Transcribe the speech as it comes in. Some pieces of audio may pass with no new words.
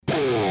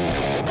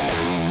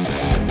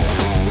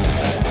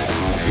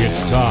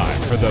It's time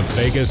for the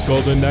Vegas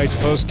Golden Knights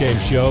postgame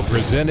show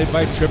presented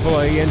by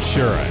AAA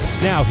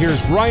Insurance. Now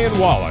here's Ryan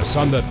Wallace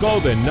on the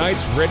Golden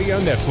Knights Radio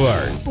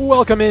Network.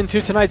 Welcome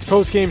into tonight's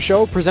postgame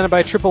show presented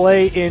by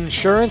AAA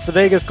Insurance. The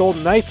Vegas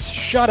Golden Knights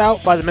shut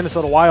out by the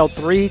Minnesota Wild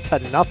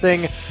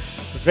 3-0.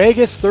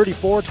 Vegas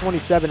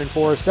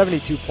 34-27-4,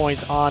 72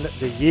 points on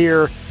the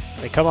year.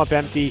 They come up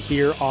empty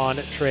here on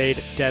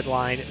trade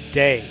deadline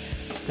day.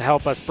 To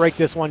help us break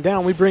this one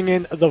down, we bring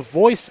in the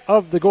voice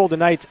of the Golden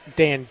Knights,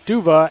 Dan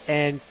D'Uva.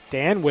 And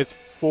Dan, with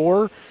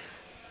 4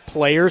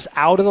 players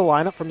out of the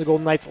lineup from the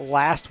Golden Knights'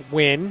 last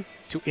win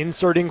to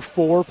inserting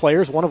 4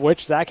 players, one of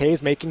which, Zach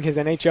Hayes, making his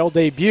NHL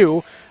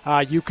debut,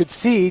 you could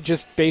see,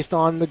 just based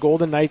on the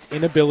Golden Knights'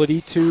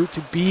 inability to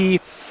be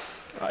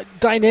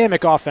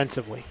dynamic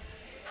offensively.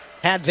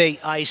 Had they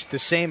iced the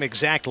same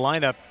exact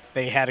lineup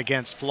they had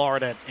against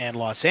Florida and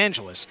Los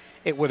Angeles,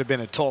 it would have been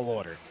a tall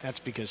order.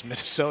 That's because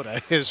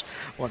Minnesota is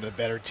one of the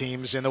better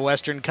teams in the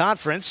Western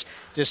Conference,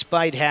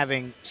 despite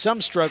having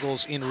some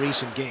struggles in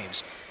recent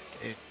games.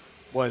 It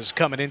was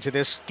coming into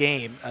this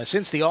game.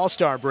 Since the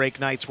All-Star break,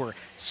 Knights were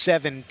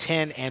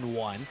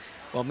 7-10-1,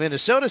 while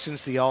Minnesota,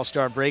 since the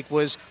All-Star break,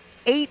 was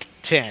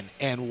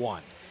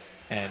 8-10-1.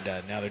 And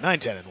now they're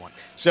 9-10-1.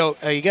 So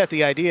you got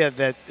the idea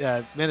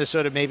that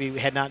Minnesota maybe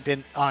had not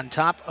been on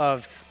top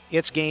of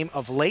its game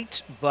of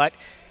late, but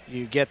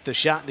you get the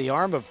shot in the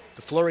arm of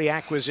the Fleury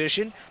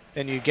acquisition,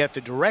 and you get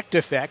the direct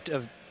effect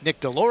of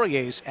Nick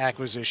Deslauriers's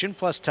acquisition,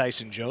 plus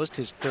Tyson Jost,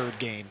 his 3rd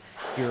game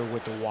here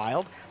with the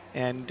Wild.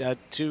 And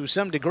to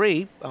some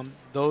degree,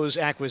 those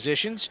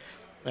acquisitions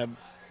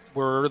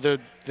were the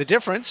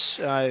difference,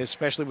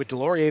 especially with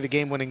Deslauriers, the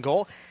game-winning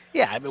goal.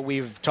 Yeah, I mean,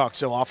 we've talked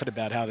so often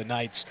about how the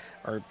Knights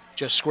are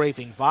just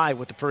scraping by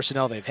with the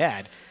personnel they've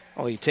had.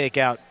 Well, you take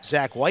out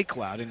Zach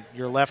Whitecloud, and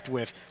you're left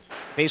with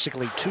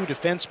basically 2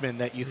 defensemen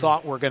that you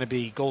thought were going to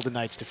be Golden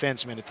Knights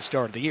defensemen at the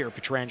start of the year,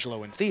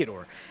 Pietrangelo and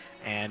Theodore.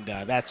 And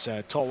that's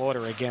a tall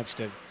order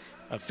against a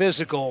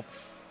physical,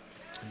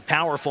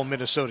 powerful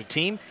Minnesota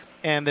team.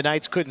 And the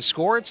Knights couldn't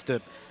score.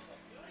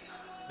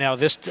 Now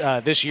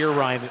this year,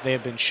 Ryan, that they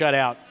have been shut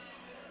out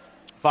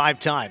 5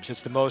 times.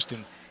 It's the most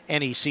in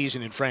any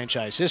season in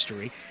franchise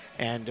history.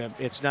 And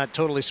it's not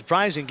totally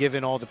surprising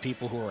given all the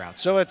people who are out.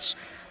 So it's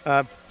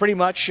pretty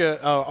much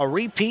a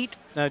repeat,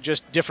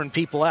 just different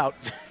people out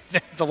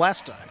than the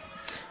last time.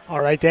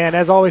 All right, Dan,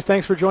 as always,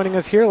 thanks for joining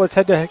us here. Let's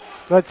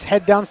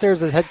head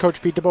downstairs as head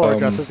coach Pete DeBoer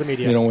addresses the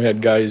media. We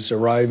had guys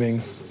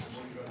arriving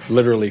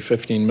literally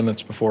 15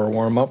 minutes before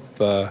warm-up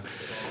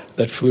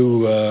that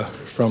flew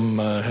from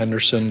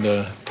Henderson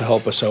to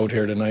help us out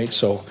here tonight.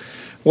 So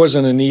it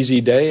wasn't an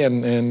easy day,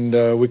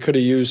 and we could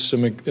have used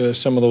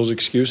some of those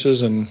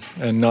excuses and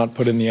not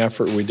put in the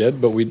effort we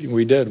did, but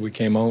we did. We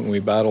came out and we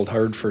battled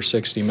hard for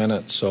 60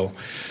 minutes. So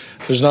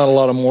there's not a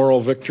lot of moral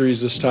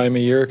victories this time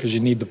of year because you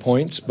need the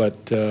points, but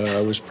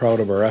I was proud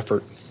of our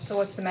effort. So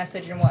what's the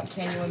message and what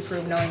can you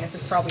improve knowing this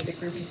is probably the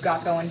group you've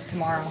got going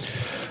tomorrow?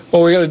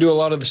 Well, we got to do a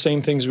lot of the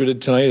same things we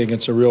did tonight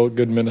against a real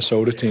good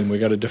Minnesota team. We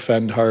got to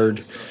defend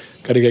hard,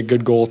 got to get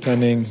good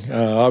goaltending.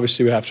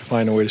 Obviously, we have to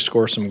find a way to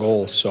score some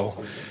goals.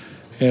 So,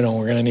 we're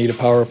going to need a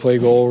power play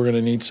goal. We're going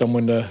to need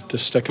someone to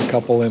stick a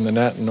couple in the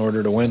net in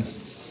order to win.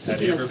 Have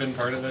you ever been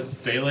part of a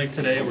day like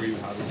today where you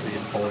obviously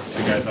pulled 2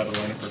 guys out of the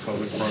line for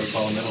COVID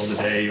protocol in the middle of the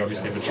day? You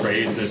obviously have a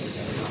trade that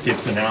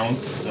gets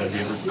announced. Have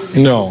you ever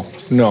seen No.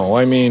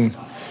 I mean,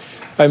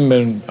 I haven't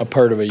been a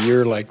part of a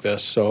year like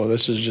this, so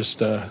this is just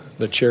the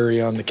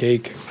cherry on the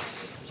cake.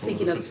 So what was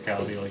the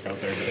physicality like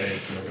out there today? It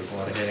seemed like there was a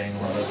lot of hitting,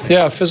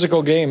 Yeah,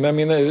 physical game. I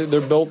mean,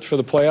 they're built for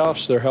the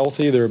playoffs. They're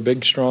healthy. They're a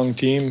big, strong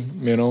team.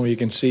 You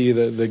can see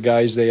the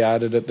guys they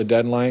added at the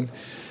deadline.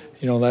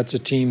 That's a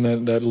team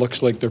that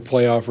looks like they're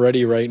playoff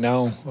ready right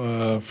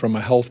now from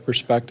a health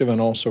perspective and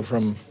also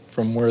from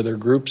where their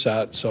group's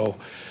at. So,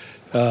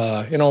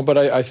 but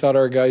I thought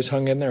our guys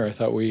hung in there. I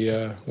thought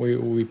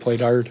we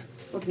played hard.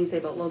 What can you say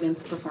about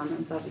Logan's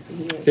performance? Obviously,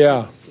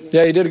 Yeah,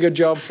 he did a good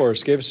job for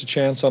us. Gave us a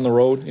chance on the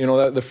road.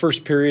 The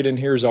first period in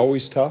here is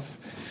always tough.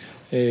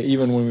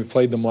 Even when we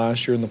played them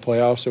last year in the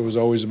playoffs, it was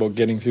always about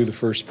getting through the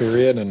first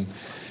period. And,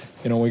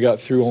 we got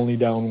through only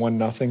down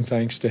 1-0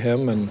 thanks to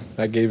him, and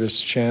that gave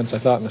us a chance. I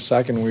thought in the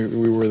second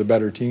we were the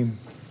better team.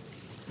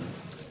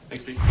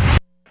 Thanks, Pete.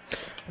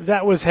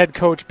 That was head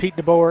coach Pete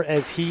DeBoer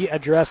as he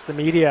addressed the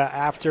media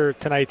after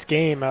tonight's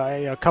game.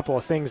 A couple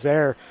of things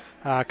there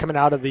coming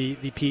out of the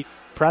Pete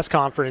press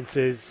conference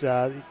is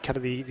kind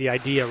of the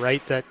idea,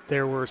 right, that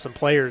there were some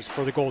players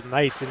for the Golden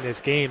Knights in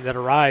this game that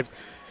arrived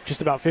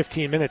just about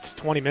 15 minutes,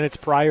 20 minutes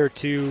prior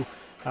to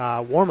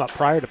warm-up,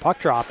 prior to puck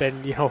drop.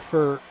 And,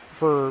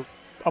 for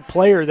a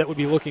player that would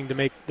be looking to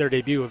make their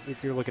debut,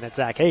 if you're looking at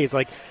Zach Hayes,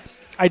 like,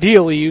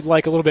 ideally you'd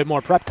like a little bit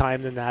more prep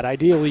time than that.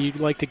 Ideally you'd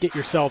like to get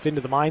yourself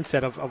into the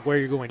mindset of where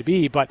you're going to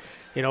be. But,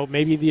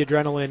 maybe the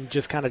adrenaline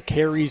just kind of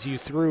carries you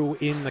through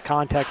in the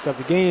context of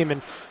the game.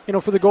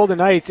 And, for the Golden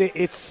Knights,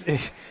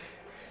 it's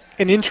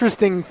an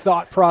interesting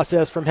thought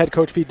process from head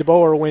coach Pete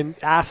DeBoer when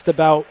asked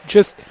about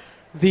just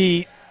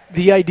the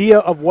idea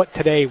of what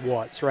today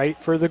was,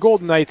 right? For the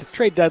Golden Knights, it's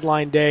trade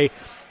deadline day.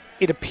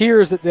 it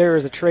appears that there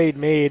is a trade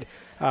made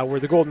where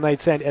the Golden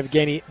Knights sent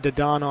Evgeny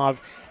Dodonov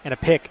and a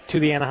pick to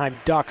the Anaheim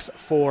Ducks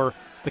for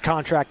the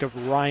contract of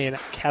Ryan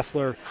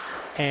Kesler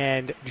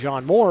and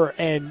John Moore.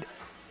 And,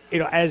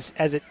 as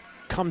it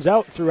comes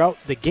out throughout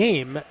the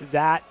game,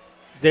 that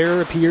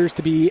there appears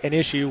to be an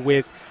issue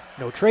with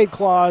no trade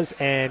clause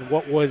and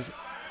what was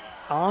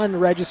on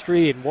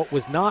registry and what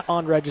was not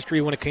on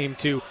registry when it came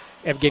to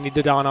Evgeny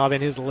Dodonov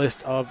and his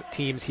list of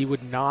teams he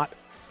would not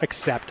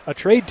accept a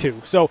trade to.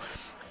 So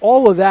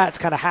all of that's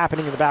kind of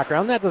happening in the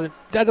background. That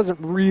doesn't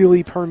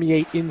really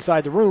permeate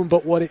inside the room,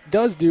 but what it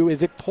does do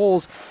is it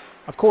pulls,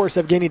 of course,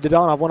 Evgeny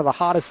Dodonov, one of the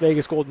hottest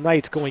Vegas Golden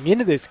Knights going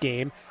into this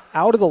game,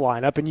 out of the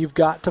lineup, and you've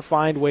got to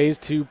find ways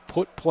to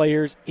put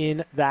players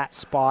in that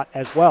spot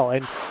as well.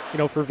 And,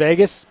 for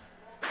Vegas,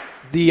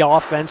 the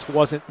offense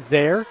wasn't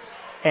there,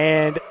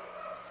 and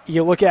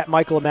you look at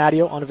Michael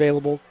Amadio,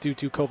 unavailable due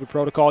to COVID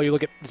protocol. You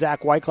look at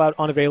Zach Whitecloud,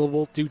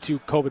 unavailable due to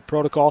COVID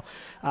protocol.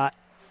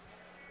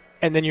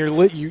 And then you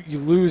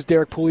lose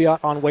Derek Pouliot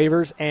on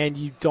waivers, and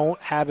you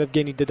don't have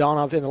Evgeny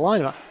Dodonov in the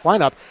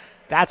lineup.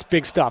 That's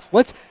big stuff.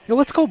 Let's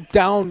go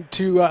down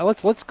to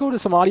let's go to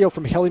some audio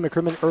from Kelly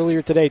McCrimmon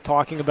earlier today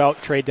talking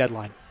about trade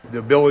deadline. The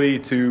ability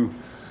to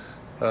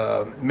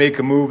make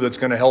a move that's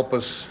going to help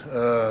us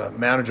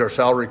manage our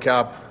salary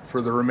cap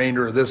for the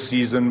remainder of this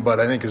season, but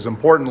I think as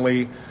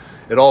importantly,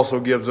 it also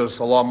gives us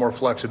a lot more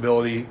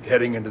flexibility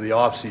heading into the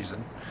off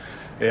season,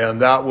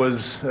 and that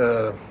was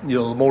the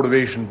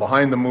motivation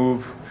behind the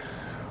move.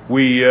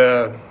 We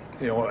added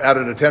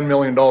a $10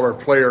 million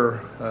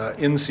player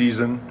in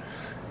season.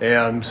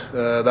 And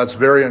that's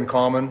very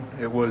uncommon.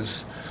 It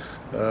was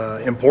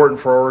important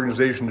for our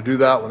organization to do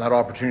that when that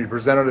opportunity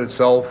presented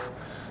itself.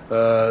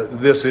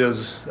 This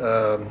is,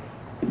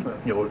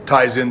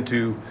 ties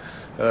into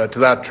to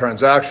that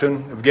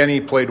transaction.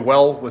 Evgeny played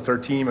well with our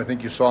team. I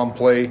think you saw him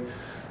play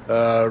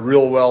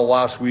real well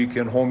last week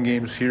in home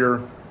games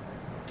here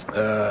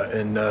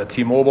in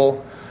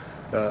T-Mobile.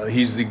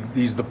 He's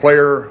the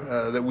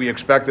player that we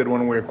expected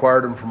when we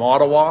acquired him from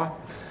Ottawa.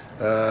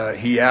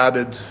 He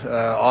added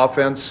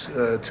offense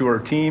to our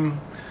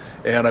team,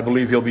 and I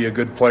believe he'll be a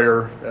good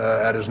player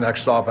at his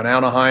next stop in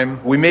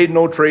Anaheim. We made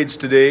no trades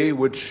today,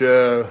 which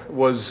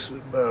was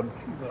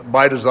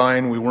by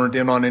design. We weren't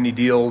in on any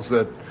deals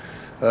that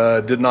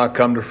did not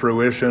come to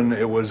fruition.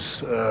 It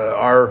was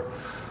our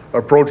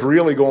approach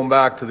really going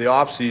back to the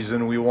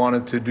offseason. We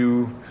wanted to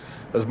do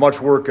as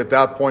much work at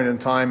that point in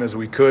time as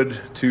we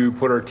could to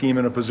put our team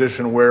in a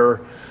position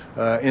where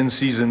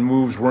in-season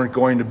moves weren't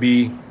going to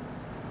be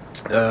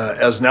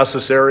as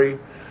necessary.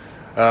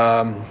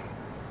 The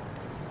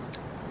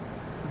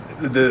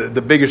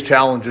biggest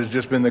challenge has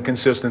just been the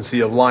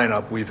consistency of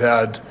lineup. We've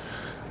had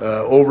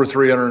over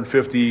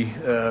 350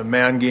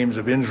 man games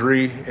of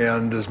injury,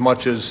 and as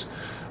much as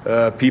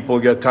people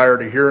get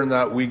tired of hearing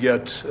that, we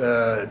get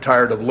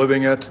tired of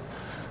living it.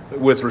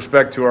 With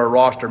respect to our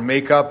roster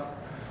makeup,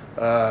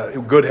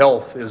 good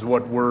health is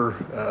what we're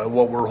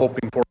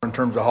hoping for in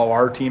terms of how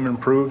our team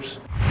improves.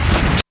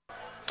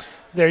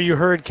 There you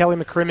heard Kelly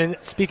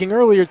McCrimmon speaking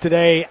earlier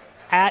today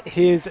at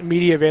his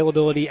media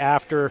availability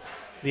after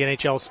the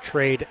NHL's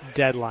trade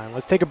deadline.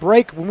 Let's take a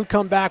break. When we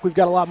come back, we've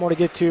got a lot more to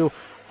get to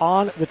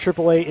on the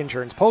AAA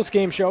Insurance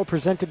postgame show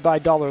presented by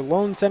Dollar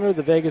Loan Center.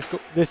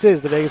 This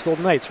is the Vegas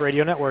Golden Knights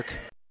Radio Network.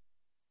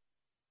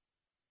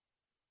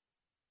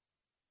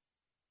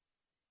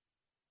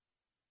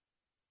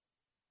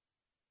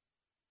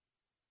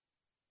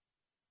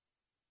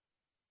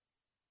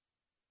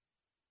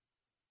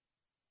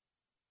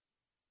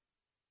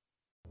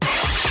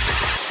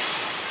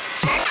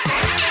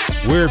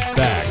 We're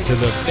back to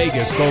the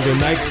Vegas Golden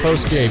Knights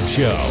postgame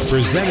show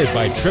presented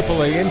by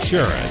AAA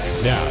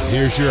Insurance. Now,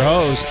 here's your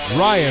host,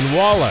 Ryan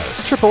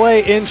Wallace.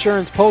 AAA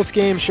Insurance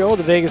postgame show.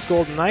 The Vegas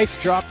Golden Knights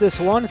dropped this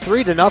one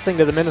 3-0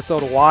 to the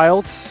Minnesota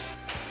Wild.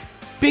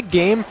 Big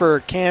game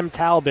for Cam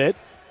Talbot,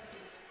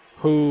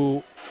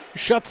 who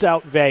shuts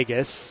out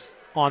Vegas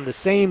on the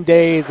same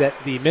day that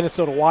the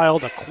Minnesota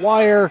Wild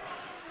acquire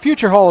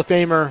future Hall of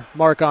Famer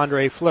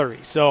Marc-Andre Fleury.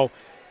 So,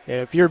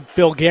 if you're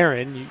Bill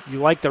Guerin, you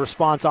like the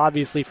response,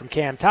 obviously, from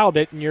Cam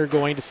Talbot, and you're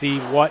going to see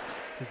what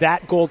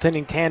that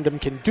goaltending tandem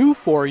can do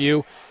for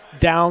you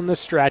down the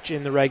stretch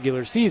in the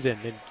regular season.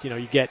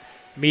 And, you get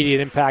immediate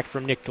impact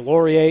from Nick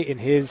Delorier in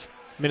his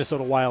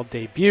Minnesota Wild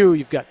debut.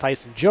 You've got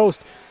Tyson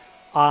Jost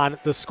on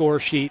the score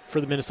sheet for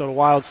the Minnesota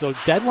Wild. So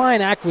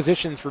deadline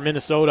acquisitions for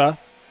Minnesota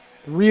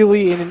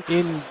really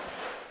in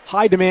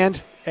high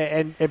demand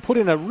and put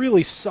in a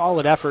really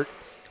solid effort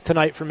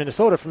tonight for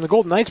Minnesota. From the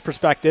Golden Knights'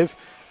 perspective,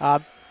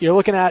 you're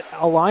looking at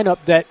a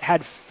lineup that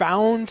had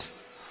found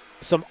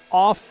some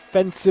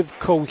offensive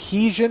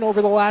cohesion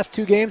over the last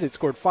two games. It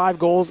scored 5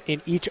 goals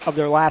in each of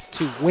their last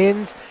 2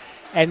 wins.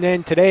 And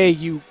then today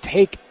you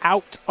take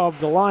out of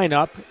the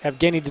lineup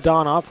Evgeny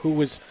Dodonov, who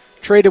was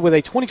traded with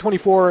a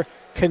 2024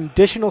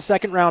 conditional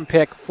second-round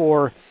pick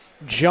for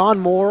John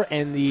Moore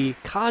and the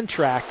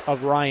contract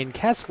of Ryan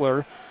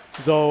Kesler,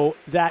 though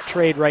that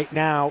trade right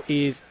now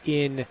is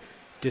in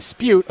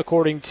dispute,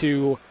 according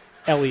to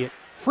Elliot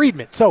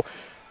Friedman. So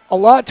a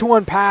lot to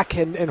unpack,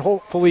 and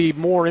hopefully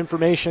more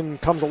information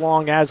comes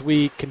along as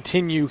we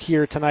continue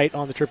here tonight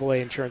on the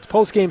AAA Insurance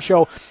postgame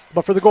show.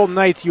 But for the Golden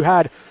Knights, you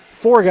had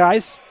 4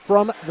 guys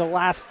from the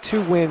last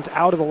 2 wins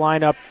out of the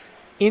lineup,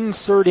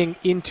 inserting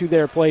into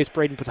their place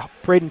Braden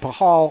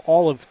Pahal,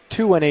 all of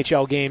 2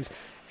 NHL games,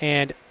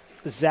 and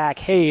Zach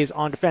Hayes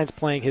on defense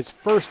playing his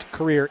first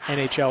career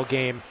NHL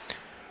game.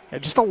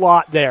 Just a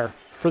lot there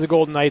for the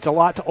Golden Knights, a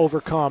lot to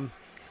overcome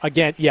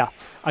against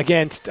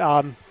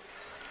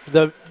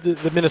the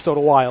Minnesota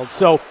Wild.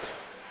 So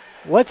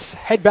let's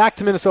head back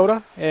to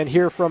Minnesota and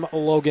hear from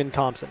Logan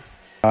Thompson.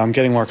 I'm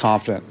getting more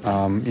confident.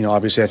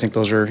 Obviously I think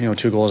those are,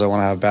 2 goals I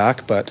want to have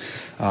back, but,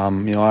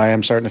 I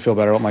am starting to feel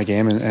better about my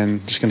game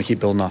and just going to keep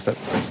building off it.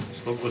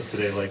 What was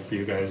today like for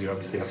you guys? You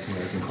obviously have some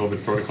guys in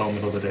COVID protocol in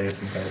the middle of the day.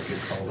 Some guys get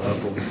called up.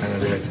 What was kind of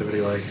the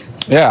activity like?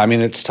 Yeah,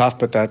 it's tough,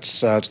 but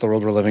that's it's the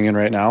world we're living in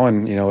right now,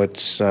 and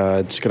it's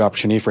a good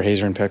opportunity for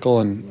Hazer and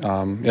Pickle, and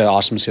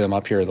awesome to see them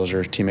up here. Those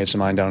are teammates of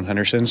mine down in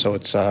Henderson, so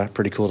it's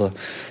pretty cool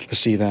to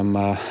see them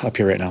up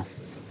here right now.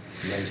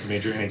 You obviously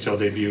made your NHL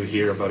debut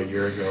here about a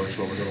year ago.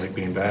 So what was it like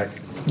being back?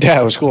 Yeah,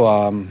 it was cool.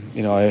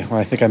 When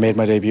I think I made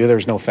my debut, there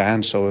was no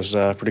fans, so it was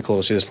pretty cool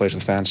to see this place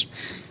with fans.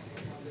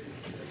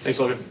 Thanks,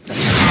 Logan.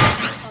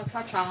 Alex,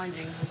 how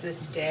challenging was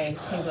this day?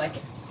 It seemed like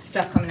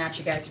stuff coming at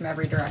you guys from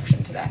every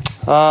direction today.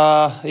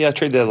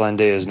 Trade deadline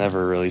day is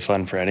never really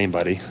fun for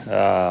anybody.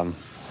 And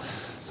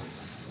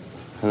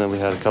then we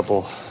had a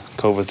couple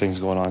COVID things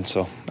going on,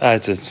 so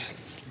it's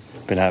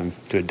been having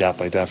to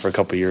adapt like that for a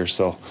couple of years.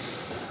 So,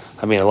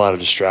 a lot of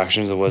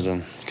distractions. It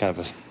wasn't kind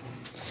of a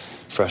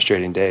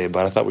frustrating day,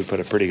 but I thought we put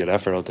a pretty good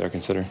effort out there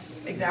considering.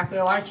 Exactly.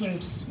 A lot of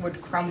teams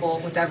would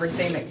crumble with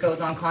everything that goes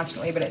on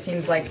constantly, but it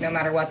seems like no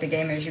matter what the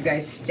game is, you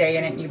guys stay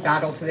in it and you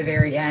battle to the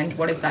very end.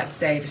 What does that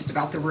say just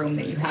about the room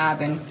that you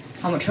have, and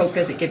how much hope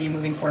does it give you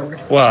moving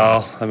forward?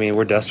 Well,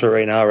 we're desperate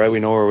right now, right? We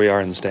know where we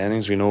are in the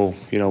standings. We know,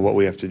 what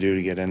we have to do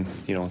to get in,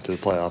 to the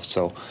playoffs.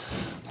 So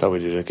I thought we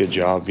did a good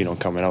job,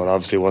 coming out.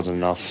 Obviously it wasn't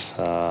enough.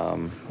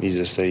 Easy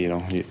to say,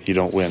 you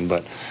don't win,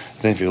 but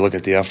I think if you look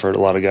at the effort a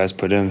lot of guys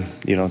put in,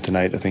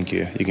 tonight, I think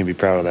you can be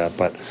proud of that.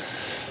 But,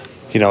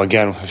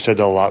 again, we've said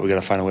that a lot. We got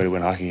to find a way to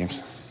win hockey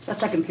games. That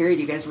second period,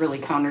 you guys really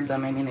countered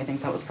them. I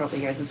think that was probably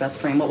your guys' best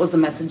frame. What was the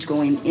message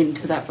going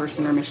into that first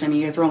intermission?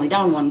 You guys were only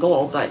down 1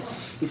 goal, but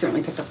you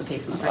certainly picked up the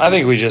pace in the second. I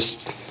think we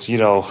just,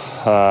 played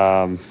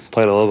a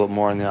little bit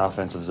more in the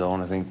offensive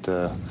zone. I think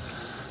the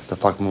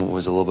puck movement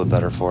was a little bit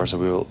better for us, so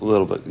we were a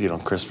little bit,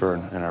 crisper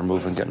in our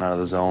movement getting out of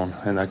the zone,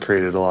 and that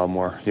created a lot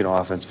more,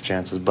 offensive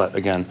chances. But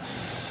again,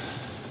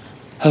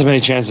 as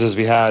many chances as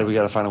we had, we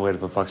got to find a way to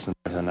put pucks in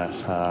the net.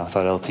 I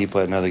thought LT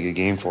played another good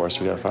game for us.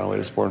 We got to find a way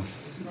to score them.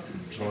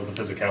 What was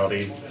the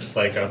physicality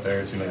like out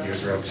there? It seemed like you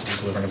guys were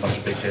obviously delivering a bunch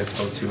of big hits,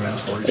 about 2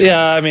 minutes for you.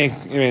 Yeah,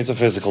 it's a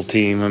physical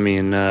team.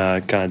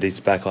 Kind of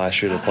dates back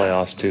last year to the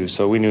playoffs too.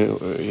 So we knew,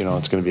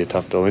 it's going to be a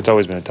tough building. It's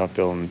always been a tough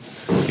building,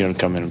 to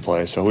come in and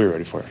play. So we were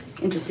ready for it.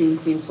 Interesting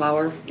seeing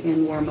Flower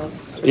in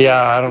warm-ups.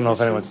 Yeah, I don't know if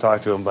anyone's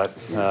talked to him, but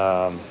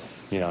I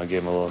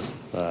gave him a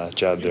little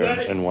jab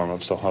there in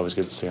warm-up. So always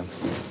good to see him.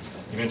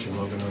 You mentioned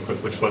Logan real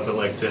quick. What's it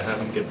like to have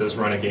him get this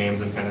run of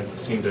games and kind of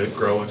seem to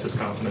grow into his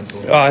confidence a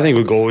little bit? I think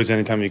with goalies,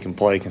 anytime you can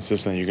play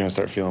consistently, you're going to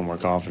start feeling more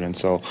confident.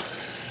 So,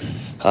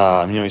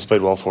 he's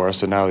played well for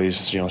us, and now he's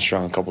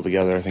strung a couple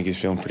together. I think he's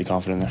feeling pretty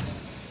confident there.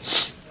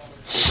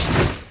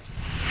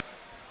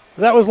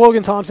 That was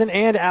Logan Thompson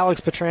and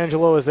Alex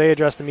Pietrangelo as they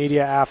addressed the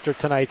media after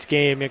tonight's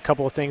game. A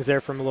couple of things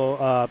there from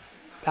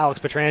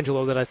Alex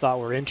Pietrangelo that I thought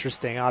were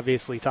interesting.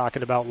 Obviously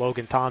talking about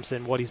Logan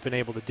Thompson, what he's been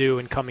able to do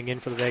and coming in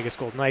for the Vegas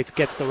Golden Knights.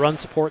 Gets the run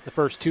support in the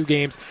first 2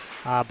 games,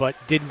 but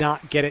did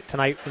not get it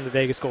tonight from the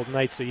Vegas Golden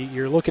Knights. So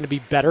you're looking to be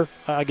better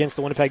against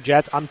the Winnipeg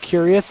Jets. I'm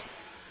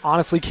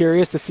honestly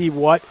curious to see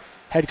what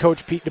head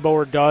coach Pete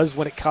DeBoer does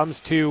when it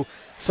comes to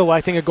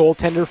selecting a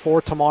goaltender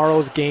for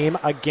tomorrow's game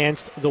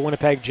against the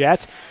Winnipeg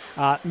Jets.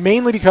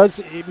 Mainly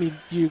because,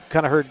 you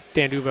kind of heard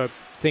Dan Duva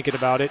thinking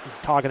about it and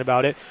talking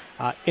about it.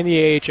 In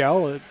the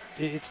AHL,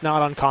 it's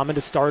not uncommon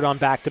to start on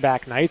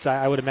back-to-back nights.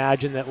 I would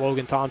imagine that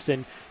Logan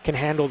Thompson can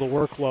handle the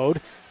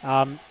workload.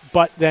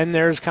 But then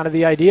there's kind of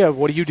the idea of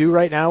what do you do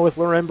right now with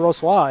Laurent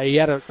Brossoit? He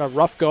had a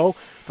rough go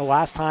the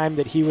last time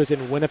that he was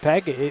in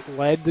Winnipeg. It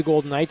led the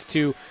Golden Knights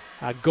to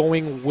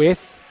going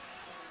with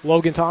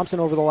Logan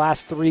Thompson over the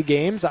last 3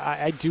 games.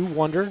 I do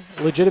wonder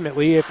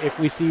legitimately if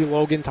we see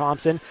Logan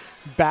Thompson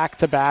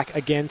back-to-back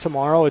again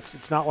tomorrow.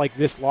 It's not like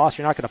this loss.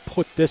 You're not going to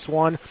put this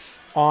one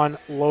on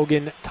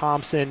Logan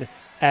Thompson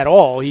at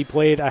all. He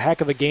played a heck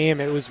of a game.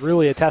 It was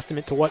really a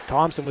testament to what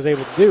Thompson was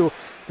able to do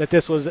that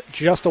this was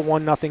just a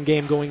 1-0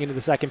 game going into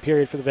the second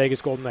period for the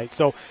Vegas Golden Knights.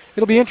 So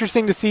it'll be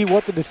interesting to see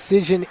what the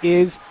decision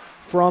is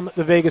from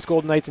the Vegas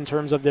Golden Knights in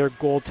terms of their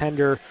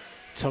goaltender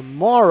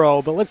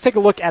tomorrow. But let's take a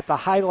look at the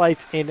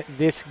highlights in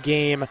this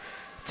game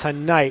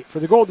tonight. For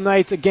the Golden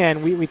Knights,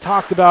 again, we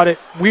talked about it.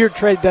 Weird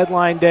trade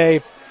deadline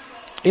day.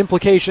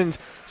 Implications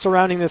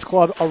surrounding this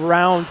club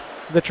around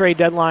the trade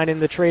deadline and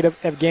the trade of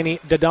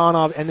Evgeny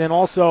Dadonov, and then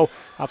also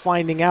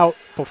finding out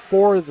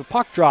before the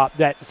puck drop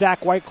that Zach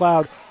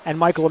Whitecloud and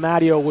Michael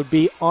Amadio would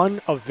be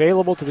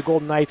unavailable to the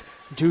Golden Knights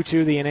due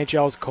to the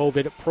NHL's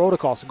COVID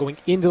protocol. So going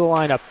into the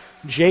lineup,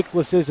 Jake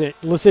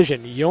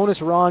Leschyshyn, Jonas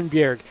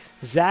Rondbjerg,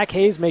 Zach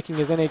Hayes making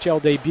his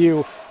NHL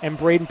debut, and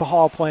Braden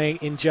Pahal playing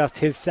in just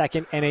his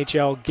second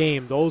NHL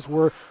game. Those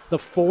were the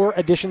 4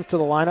 additions to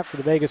the lineup for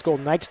the Vegas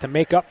Golden Knights to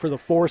make up for the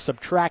 4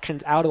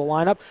 subtractions out of the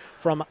lineup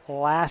from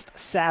last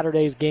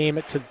Saturday's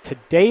game to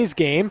today's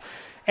game.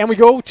 And we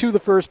go to the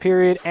first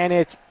period, and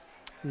it's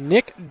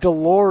Nick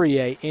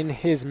Deslauriers in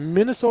his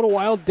Minnesota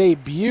Wild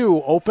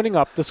debut opening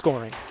up the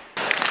scoring.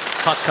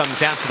 Puck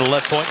comes out to the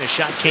left point, and the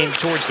shot came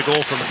towards the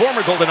goal from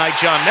former Golden Knight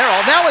John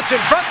Merrill. Now it's in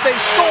front, they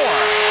score!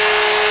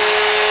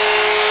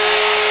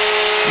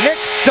 Nick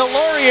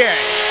Deslauriers,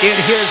 in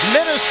his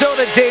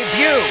Minnesota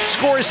debut,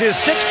 scores his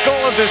 6th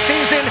goal of the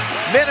season.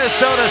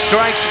 Minnesota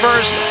strikes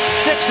first,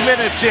 6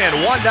 minutes in,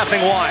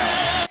 1-0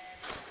 Wild.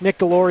 Nick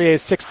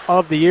Deslauriers' 6th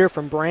of the year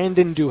from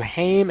Brandon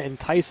Duhaime and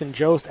Tyson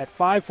Jost at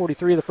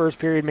 5:43 of the first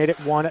period made it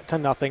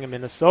 1-0 in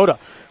Minnesota.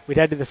 We'd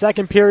head to the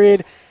second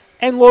period,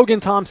 and Logan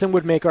Thompson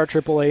would make our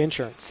AAA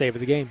insurance save of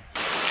the game.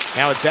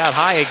 Now it's out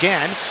high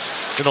again,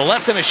 to the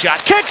left and a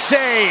shot, kick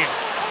save!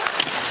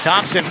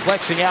 Thompson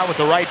flexing out with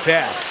the right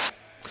pad.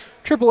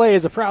 AAA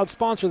is a proud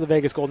sponsor of the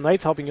Vegas Golden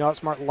Knights, helping you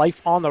outsmart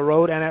life on the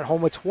road and at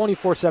home with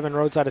 24/7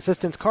 roadside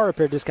assistance, car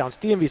repair discounts,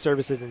 DMV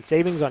services, and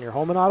savings on your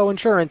home and auto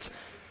insurance.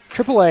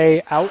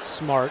 AAA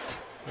outsmart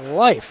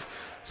life.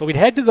 So we'd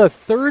head to the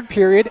third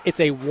period. It's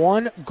a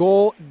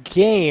 1-goal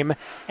game,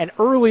 and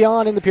early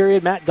on in the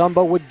period, Matt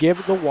Dumba would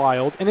give the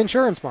Wild an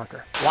insurance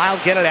marker.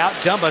 Wild get it out.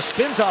 Dumba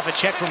spins off a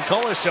check from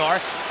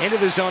Colasar into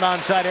the zone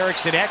onside.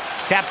 Eriksson Ek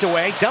tapped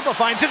away. Dumba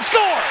finds him,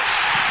 scores!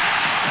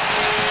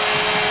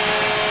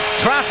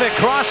 Traffic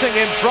crossing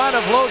in front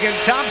of Logan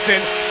Thompson.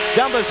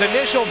 Dumba's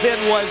initial bid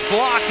was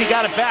blocked. He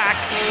got it back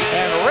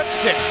and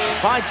rips it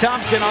by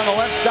Thompson on the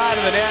left side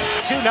of the net.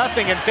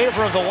 2-0 in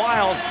favor of the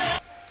Wild.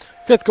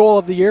 5th goal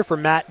of the year for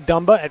Matt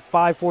Dumba at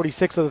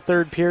 5:46 of the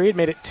third period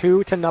made it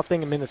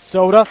 2-0 in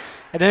Minnesota.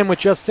 And then with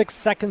just 6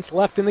 seconds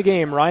left in the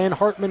game, Ryan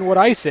Hartman would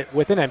ice it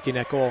with an empty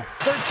net goal.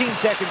 13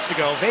 seconds to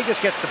go. Vegas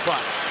gets the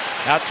puck.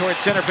 Out towards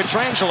center,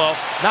 Pietrangelo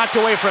knocked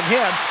away from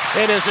him.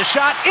 It is a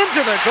shot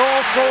into the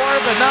goal for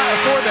the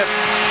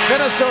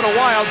Minnesota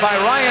Wild by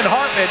Ryan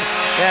Hartman,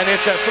 and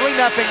it's a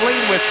 3-0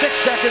 lead with 6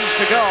 seconds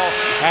to go,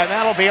 and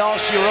that'll be all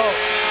she wrote.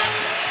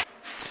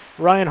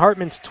 Ryan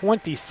Hartman's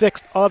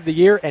 26th of the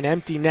year, an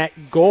empty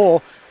net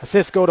goal.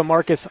 Assists go to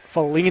Marcus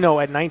Foligno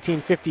at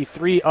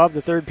 19:53 of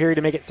the third period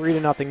to make it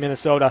 3-0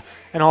 Minnesota,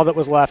 and all that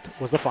was left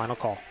was the final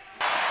call.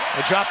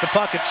 They drop the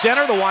puck at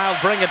center. The Wild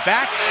bring it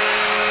back,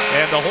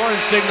 and the horn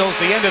signals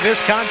the end of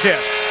this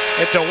contest.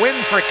 It's a win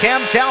for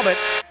Cam Talbot.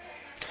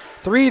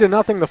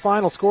 3-0 the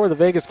final score. The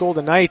Vegas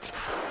Golden Knights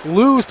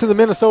lose to the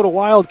Minnesota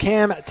Wild.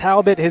 Cam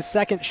Talbot, his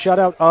second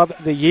shutout of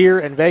the year,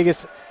 and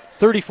Vegas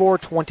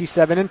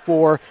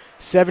 34-27-4,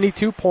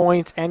 72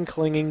 points, and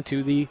clinging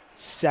to the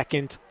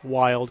second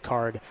wild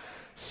card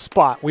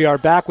spot. We are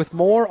back with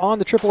more on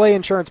the AAA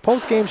Insurance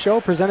postgame show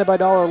presented by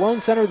Dollar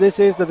Loan Center. This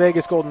is the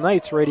Vegas Golden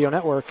Knights Radio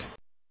Network.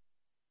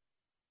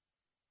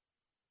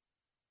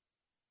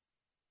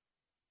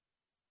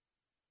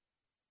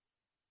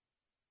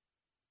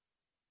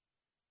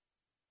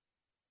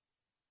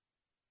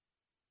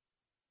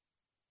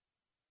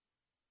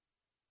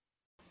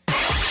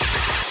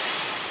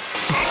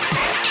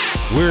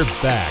 We're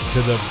back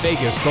to the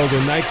Vegas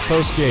Golden Knights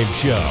postgame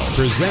show,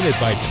 presented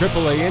by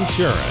AAA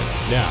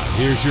Insurance. Now,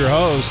 here's your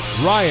host,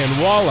 Ryan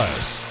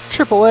Wallace.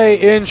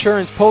 AAA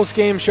Insurance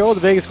postgame show. The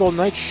Vegas Golden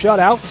Knights shut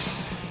out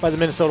by the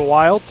Minnesota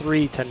Wild,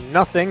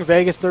 3-0.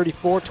 Vegas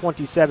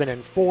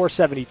 34-27-4,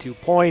 72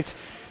 points.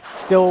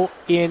 Still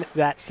in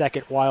that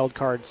second wild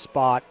card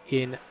spot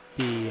in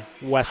the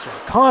Western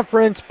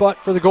Conference, but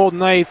for the Golden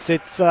Knights,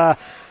 it's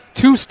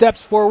 2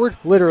 steps forward,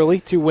 literally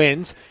 2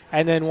 wins,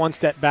 and then 1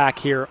 step back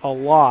here, a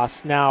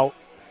loss. Now,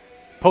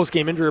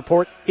 post-game injury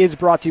report is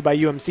brought to you by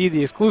UMC,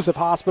 the exclusive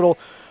hospital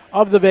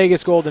of the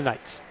Vegas Golden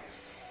Knights.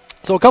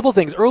 So a couple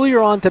things. Earlier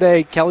on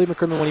today, Kelly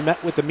McCrimmon, when he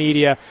met with the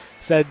media,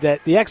 said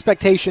that the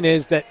expectation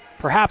is that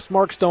perhaps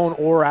Mark Stone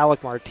or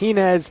Alec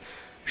Martinez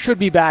should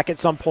be back at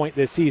some point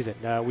this season.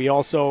 We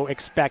also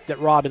expect that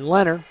Robin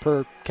Lehner,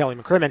 per Kelly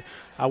McCrimmon,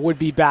 would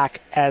be back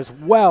as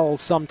well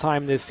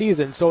sometime this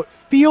season. So it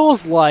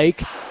feels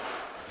like,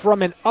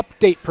 from an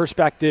update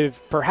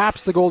perspective,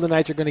 perhaps the Golden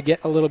Knights are going to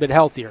get a little bit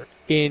healthier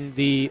in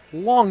the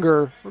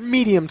longer,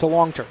 medium to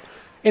long term.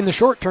 In the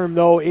short term,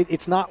 though,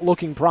 it's not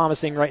looking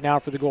promising right now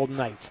for the Golden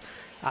Knights.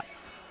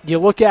 You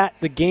look at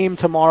the game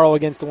tomorrow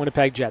against the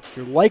Winnipeg Jets,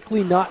 you're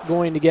likely not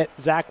going to get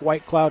Zach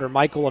Whitecloud or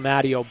Michael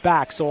Amadio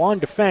back. So on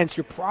defense,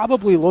 you're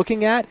probably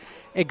looking at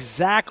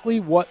exactly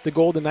what the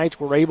Golden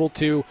Knights were able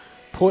to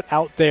put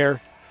out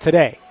there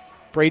today.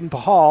 Braden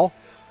Pahal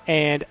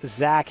and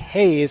Zach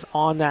Hayes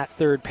on that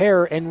third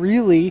pair, and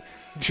really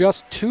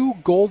just 2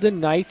 Golden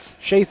Knights,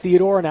 Shea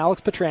Theodore and Alex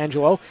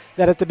Pietrangelo,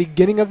 that at the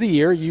beginning of the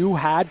year you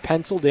had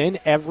penciled in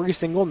every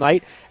single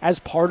night as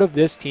part of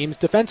this team's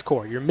defense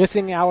core. You're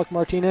missing Alec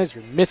Martinez,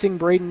 you're missing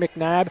Braden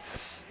McNabb.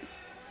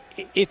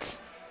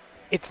 It's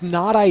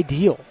not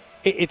ideal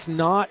it's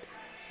not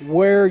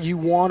where you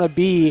want to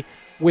be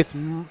with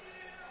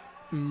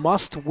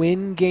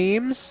must-win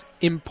games,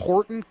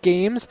 important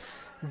games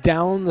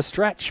down the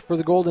stretch for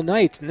the Golden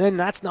Knights. And then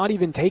that's not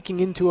even taking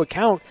into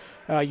account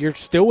you're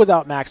still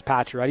without Max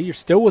Pacioretty, you're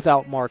still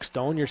without Mark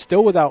Stone, you're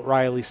still without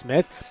Riley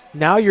Smith.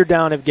 Now you're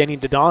down Evgeny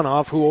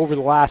Dadonov, who over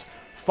the last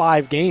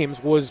 5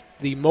 games was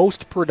the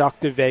most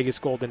productive Vegas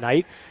Golden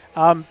Knight.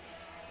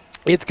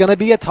 It's going to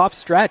be a tough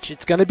stretch.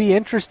 It's going to be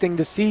interesting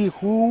to see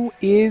who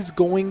is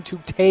going to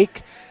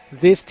take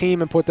this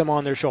team and put them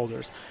on their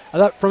shoulders. I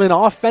thought from an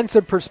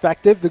offensive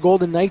perspective, the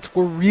Golden Knights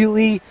were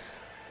really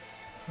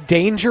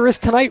dangerous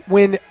tonight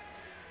when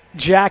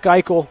Jack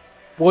Eichel,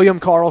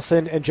 William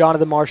Karlsson, and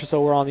Jonathan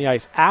Marchessault were on the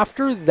ice.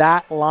 After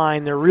that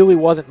line, there really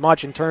wasn't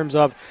much in terms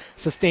of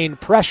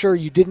sustained pressure.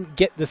 You didn't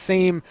get the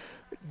same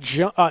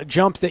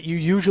jump that you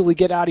usually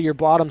get out of your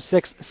bottom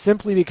 6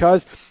 simply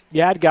because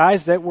you had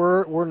guys that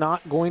were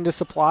not going to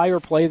supply or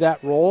play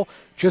that role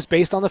just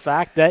based on the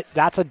fact that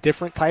that's a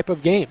different type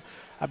of game.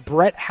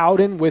 Brett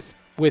Howden with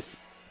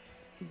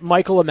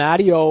Michael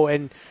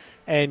Amadio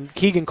and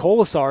Keegan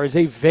Colasar is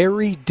a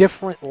very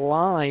different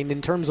line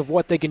in terms of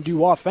what they can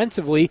do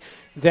offensively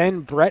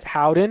than Brett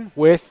Howden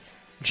with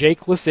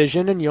Jake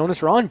Leschyshyn and Jonas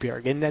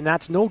Rondbjerg. And then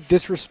that's no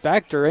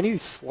disrespect or any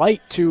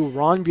slight to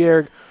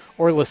Rondbjerg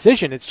or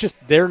Leschyshyn. It's just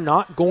they're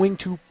not going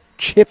to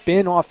chip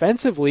in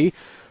offensively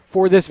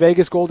for this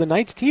Vegas Golden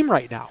Knights team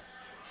right now.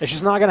 It's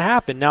just not going to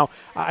happen. Now,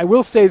 I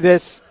will say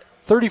this,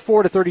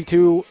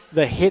 34-32,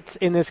 the hits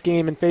in this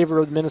game in favor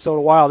of the Minnesota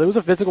Wild. It was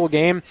a physical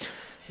game.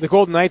 The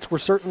Golden Knights were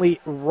certainly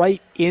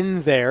right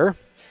in there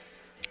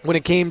when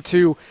it came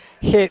to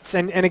hits.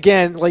 And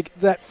again, like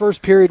that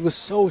first period was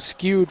so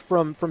skewed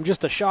from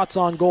just a shots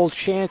on goal,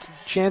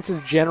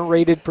 chances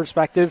generated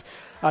perspective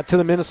to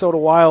the Minnesota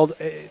Wild.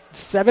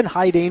 7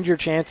 high danger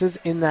chances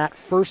in that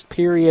first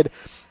period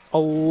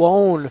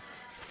alone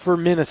for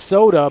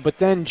Minnesota, but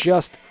then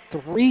just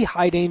 3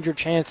 high danger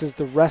chances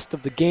the rest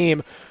of the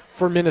game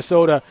for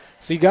Minnesota.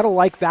 So you got to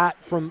like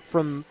that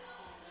from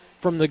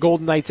the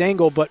Golden Knights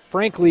angle. But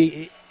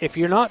frankly, if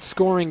you're not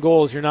scoring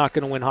goals, you're not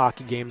going to win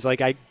hockey games.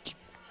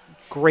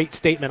 Great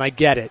statement, I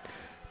get it.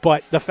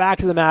 But the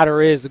fact of the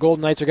matter is the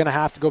Golden Knights are going to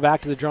have to go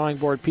back to the drawing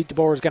board. Pete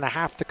DeBoer is going to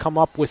have to come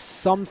up with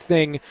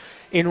something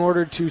in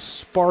order to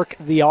spark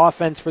the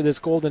offense for this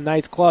Golden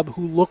Knights club,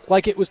 who looked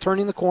like it was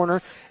turning the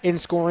corner in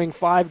scoring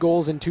 5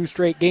 goals in 2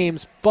 straight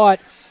games. But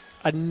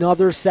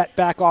another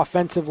setback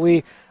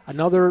offensively,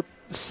 another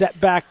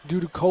setback due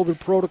to COVID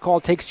protocol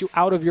takes you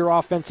out of your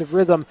offensive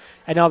rhythm,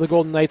 and now the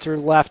Golden Knights are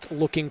left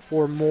looking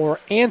for more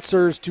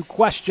answers to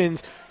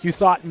questions you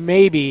thought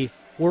maybe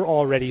were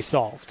already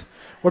solved.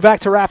 We're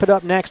back to wrap it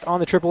up next on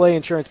the AAA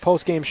Insurance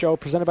Postgame Show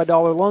presented by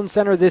Dollar Loan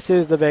Center. This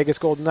is the Vegas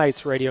Golden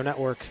Knights Radio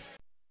Network.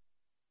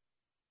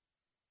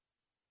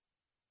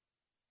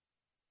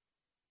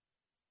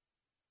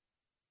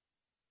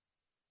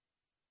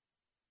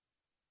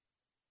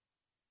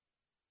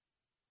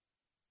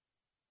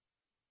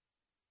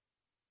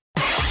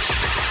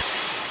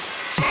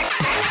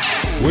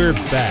 We're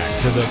back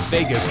to the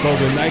Vegas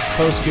Golden Knights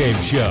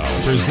postgame show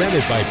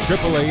presented by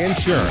AAA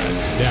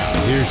Insurance.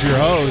 Now, here's your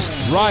host,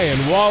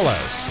 Ryan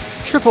Wallace.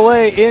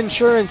 AAA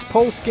Insurance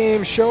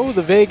postgame show.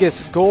 The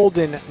Vegas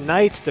Golden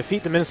Knights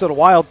defeat the Minnesota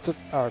Wild.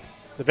 The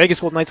Vegas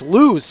Golden Knights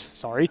lose,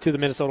 to the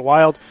Minnesota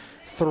Wild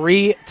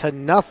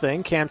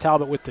 3-0. Cam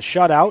Talbot with the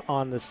shutout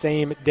on the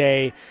same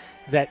day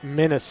that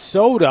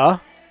Minnesota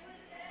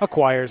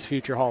acquires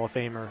future Hall of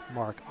Famer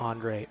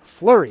Marc-Andre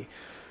Fleury.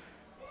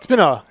 It's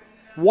been a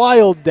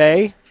wild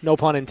day, no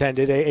pun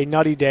intended, a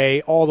nutty day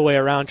all the way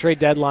around. Trade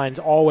deadline's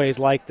always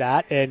like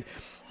that. And,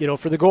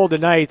 for the Golden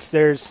Knights,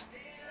 there's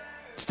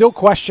still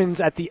questions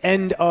at the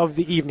end of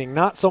the evening.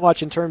 Not so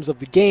much in terms of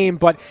the game,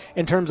 but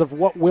in terms of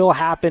what will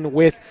happen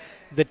with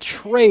the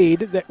trade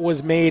that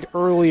was made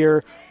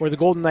earlier where the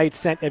Golden Knights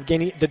sent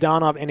Evgeny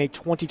Dadonov and a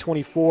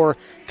 2024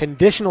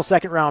 conditional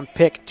second-round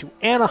pick to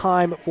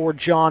Anaheim for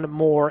John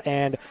Moore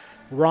and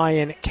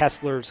Ryan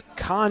Kessler's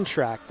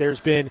contract.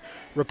 There's been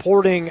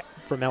reporting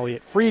from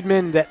Elliot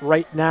Friedman that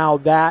right now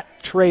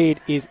that trade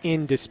is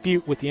in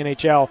dispute with the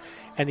NHL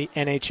and the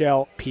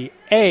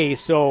NHLPA.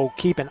 So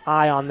keep an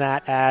eye on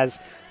that as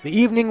the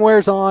evening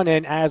wears on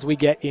and as we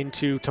get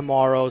into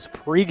tomorrow's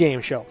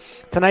pregame show.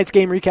 Tonight's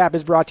game recap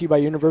is brought to you by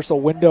Universal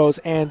Windows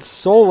and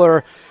Solar.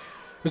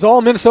 It was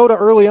all Minnesota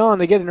early on.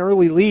 They get an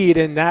early lead,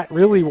 and that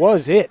really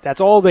was it. That's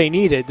all they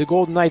needed. The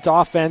Golden Knights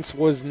offense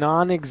was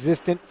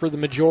non-existent for the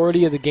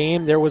majority of the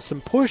game. There was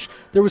some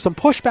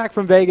pushback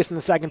from Vegas in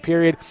the second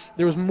period.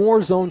 There was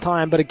more zone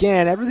time, but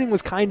again, everything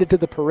was kind of to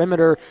the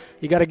perimeter.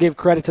 You got to give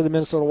credit to the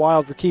Minnesota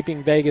Wild for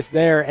keeping Vegas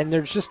there, and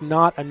there's just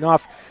not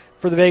enough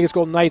for the Vegas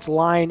Golden Knights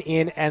line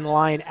in and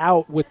line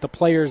out with the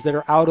players that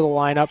are out of the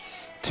lineup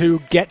to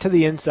get to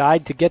the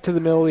inside, to get to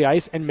the middle of the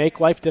ice, and make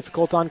life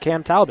difficult on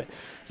Cam Talbot.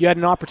 You had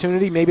an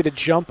opportunity maybe to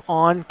jump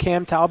on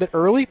Cam Talbot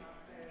early.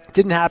 It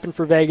didn't happen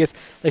for Vegas.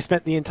 They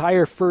spent the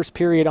entire first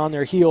period on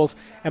their heels,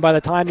 and by the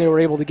time they were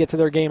able to get to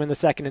their game in the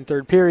second and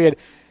third period,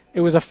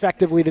 it was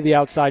effectively to the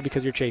outside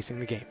because you're chasing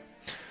the game.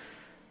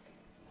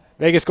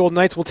 Vegas Golden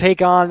Knights will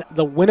take on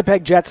the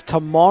Winnipeg Jets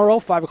tomorrow,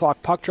 5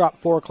 o'clock puck drop,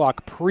 4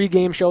 o'clock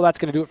pregame show. That's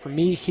going to do it for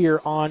me here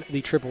on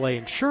the AAA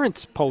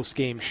Insurance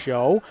postgame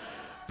show.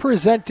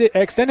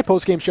 Extended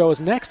postgame show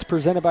is next,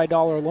 presented by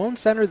Dollar Loan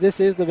Center.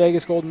 This is the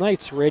Vegas Golden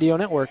Knights Radio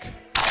Network.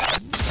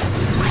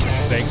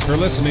 Thanks for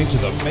listening to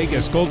the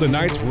Vegas Golden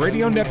Knights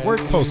Radio Network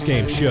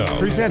postgame show,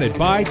 presented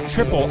by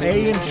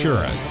AAA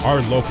Insurance.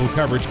 Our local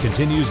coverage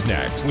continues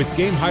next with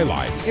game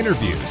highlights,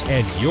 interviews,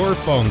 and your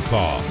phone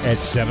calls at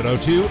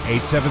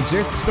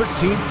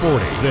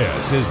 702-876-1340.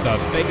 This is the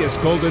Vegas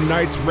Golden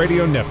Knights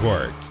Radio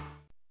Network.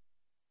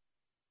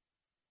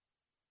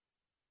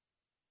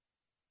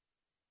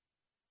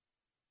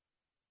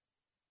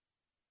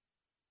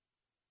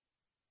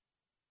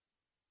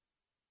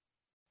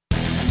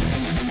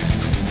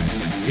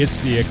 It's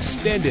the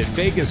extended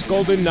Vegas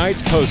Golden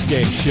Knights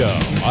postgame show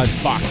on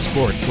Fox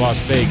Sports Las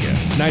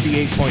Vegas,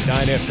 98.9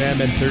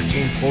 FM and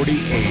 1340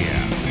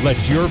 AM.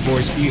 Let your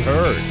voice be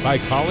heard by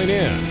calling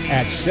in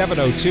at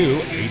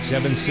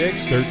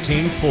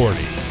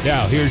 702-876-1340.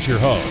 Now here's your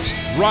host,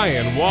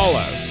 Ryan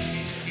Wallace.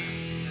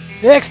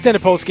 The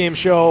extended postgame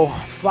show,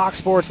 Fox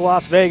Sports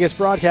Las Vegas,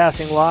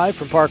 broadcasting live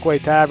from Parkway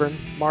Tavern,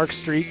 Mark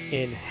Street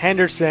in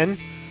Henderson.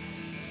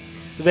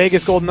 The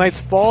Vegas Golden Knights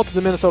fall to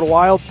the Minnesota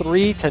Wild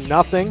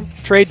 3-0.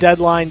 Trade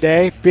deadline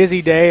day,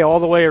 busy day all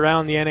the way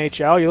around the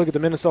NHL. You look at the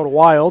Minnesota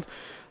Wild,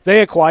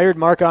 they acquired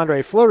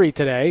Marc-Andre Fleury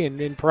today,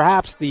 and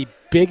perhaps the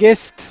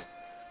biggest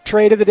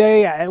trade of the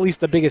day, at least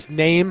the biggest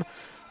name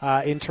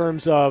in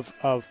terms of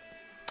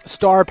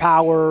star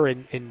power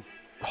and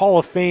Hall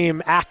of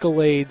Fame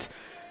accolades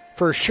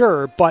for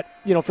sure. But,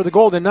 for the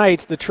Golden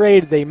Knights, the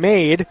trade they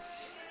made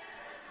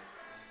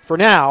for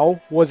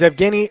now was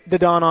Evgeny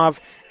Dadonov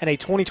and a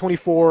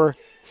 2024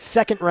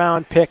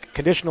 second-round pick,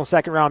 conditional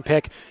second-round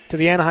pick, to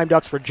the Anaheim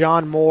Ducks for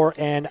John Moore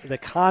and the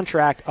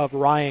contract of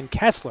Ryan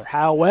Kesler.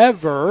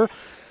 However,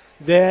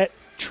 that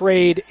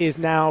trade is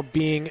now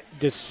being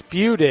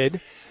disputed,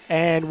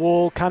 and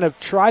we'll kind of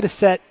try to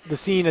set the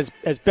scene as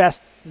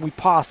best we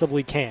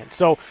possibly can.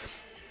 So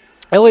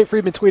Elliot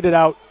Friedman tweeted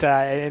out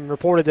and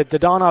reported that the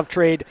Dadonov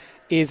trade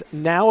is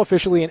now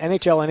officially an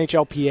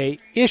NHL-NHLPA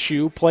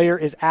issue. Player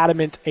is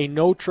adamant a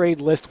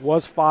no-trade list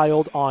was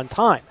filed on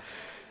time.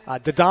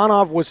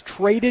 Dadonov was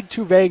traded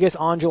to Vegas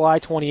on July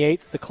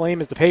 28th. The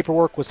claim is the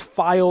paperwork was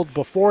filed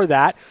before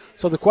that.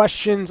 So the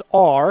questions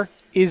are,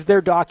 is there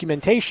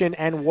documentation,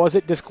 and was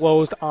it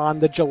disclosed on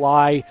the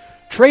July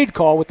trade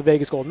call with the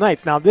Vegas Golden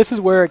Knights? Now, this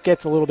is where it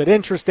gets a little bit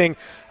interesting.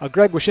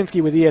 Greg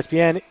Wyshynski with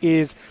ESPN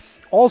is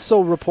also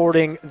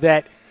reporting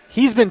that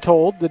he's been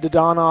told that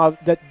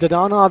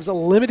Dadonov's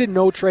limited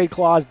no-trade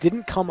clause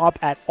didn't come up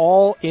at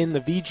all in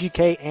the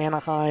VGK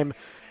Anaheim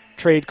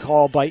trade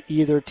call by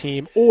either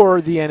team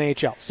or the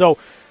NHL. So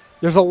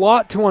there's a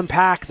lot to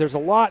unpack. There's a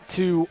lot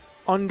to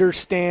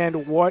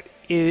understand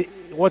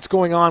what's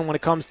going on when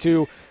it comes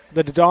to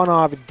the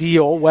Dadonov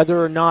deal,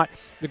 whether or not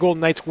the Golden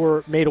Knights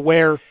were made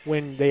aware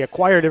when they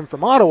acquired him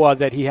from Ottawa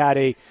that he had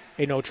a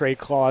no-trade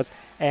clause,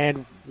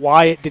 and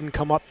why it didn't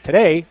come up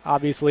today,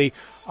 obviously,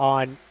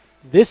 on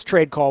this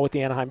trade call with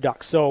the Anaheim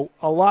Ducks. So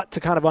a lot to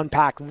kind of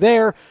unpack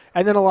there,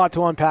 and then a lot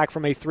to unpack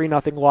from a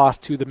 3-0 loss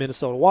to the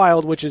Minnesota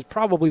Wild, which is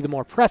probably the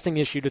more pressing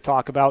issue to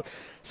talk about,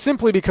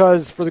 simply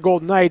because for the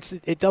Golden Knights,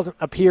 it doesn't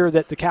appear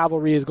that the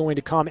cavalry is going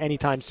to come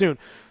anytime soon.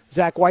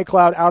 Zach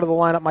Whitecloud out of the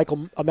lineup,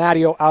 Michael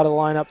Amadio out of the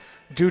lineup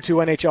due to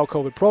NHL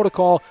COVID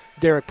protocol.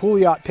 Derek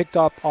Pouliot picked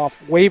up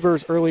off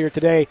waivers earlier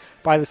today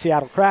by the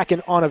Seattle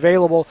Kraken,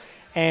 unavailable.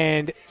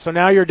 And so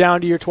now you're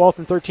down to your 12th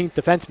and 13th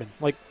defensemen.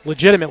 Like,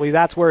 legitimately,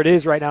 that's where it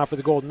is right now for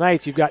the Golden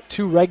Knights. You've got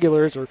two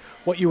regulars, or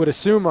what you would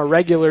assume are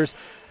regulars,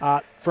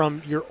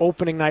 from your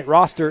opening night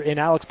roster in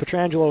Alex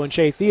Pietrangelo and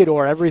Shea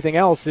Theodore. Everything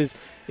else is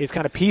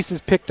kind of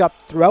pieces picked up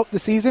throughout the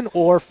season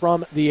or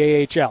from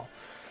the AHL.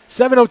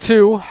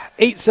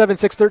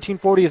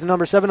 702-876-1340 is the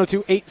number,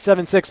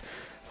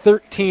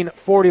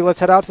 702-876-1340. Let's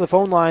head out to the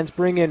phone lines,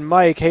 bring in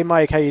Mike. Hey,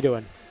 Mike, how you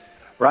doing?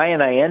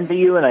 Ryan, I envy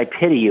you and I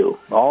pity you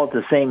all at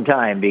the same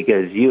time,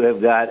 because you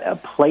have got a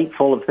plate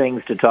full of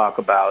things to talk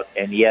about,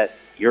 and yet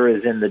you're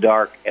as in the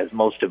dark as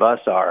most of us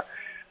are.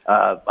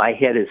 My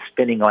head is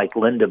spinning like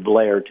Linda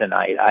Blair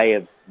tonight. I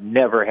have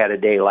never had a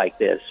day like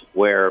this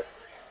where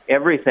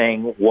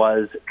everything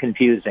was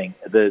confusing.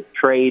 The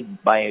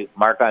trade by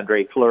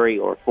Marc-Andre Fleury,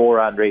 or for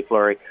Andre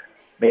Fleury,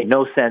 made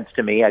no sense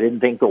to me. I didn't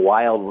think the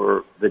Wild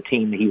were the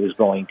team he was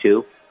going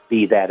to,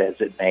 be that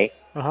as it may.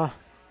 Uh-huh.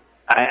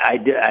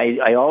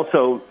 I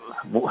also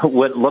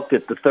looked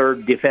at the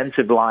third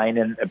defensive line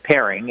and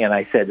pairing, and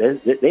I said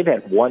they've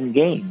had one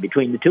game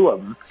between the two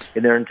of them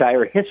in their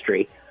entire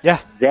history. Yeah,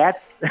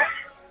 that's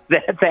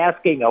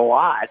asking a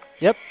lot.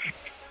 Yep.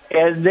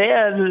 And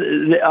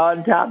then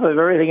on top of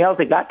everything else,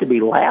 it got to be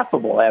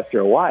laughable after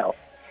a while.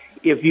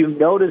 If you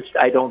noticed,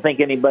 I don't think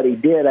anybody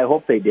did. I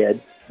hope they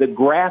did. The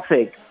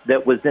graphic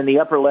that was in the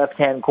upper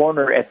left-hand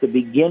corner at the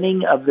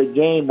beginning of the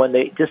game, when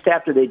just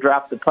after they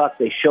drop the puck,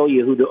 they show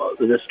you who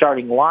the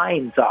starting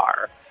lines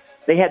are.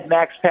 They had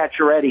Max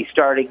Pacioretty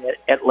starting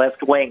at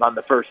left wing on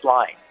the first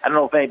line. I don't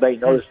know if anybody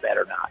noticed that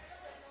or not.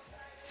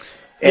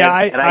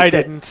 I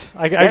didn't.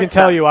 I can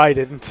tell you I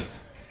didn't.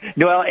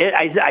 Well,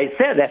 I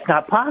said that's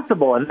not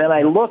possible, and then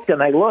I looked,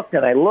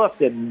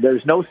 and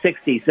there's no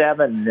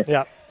 67.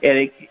 Yeah.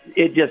 And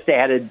it just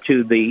added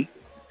to the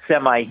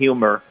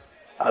semi-humor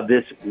of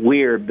this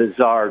weird,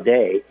 bizarre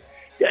day.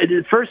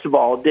 First of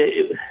all,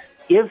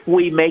 if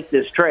we make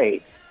this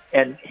trade,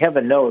 and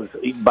heaven knows,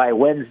 by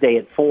Wednesday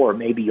at 4,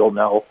 maybe you'll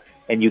know,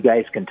 and you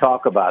guys can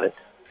talk about it.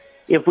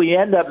 If we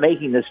end up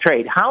making this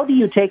trade, how do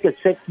you take a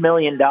 $6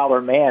 million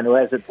man who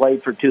hasn't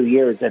played for 2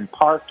 years and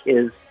park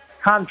his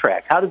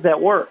contract? How does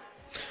that work?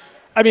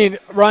 I mean,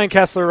 Ryan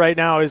Kesler right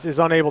now is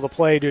unable to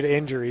play due to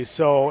injuries,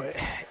 so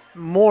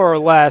more or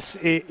less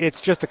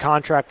it's just a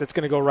contract that's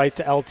going to go right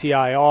to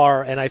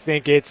LTIR, and I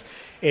think it's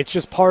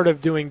just part of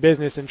doing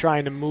business and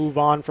trying to move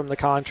on from the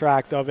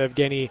contract of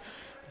Evgeny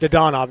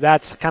Dadonov.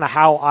 That's kind of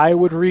how I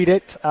would read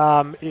it.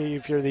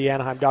 If you're the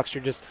Anaheim Ducks,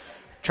 you're just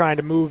trying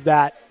to move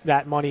that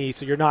money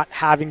so you're not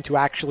having to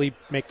actually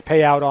make the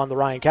payout on the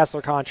Ryan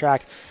Kesler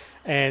contract.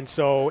 And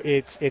so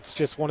it's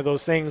just one of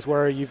those things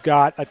where you've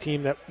got a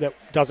team that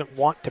doesn't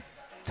want to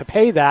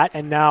pay that,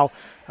 and now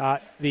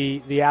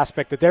the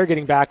aspect that they're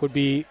getting back would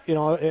be,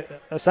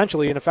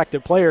 essentially an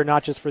effective player,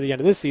 not just for the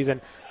end of this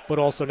season, but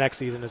also next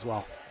season as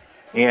well.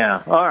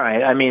 Yeah, all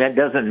right. I mean, it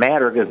doesn't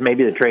matter because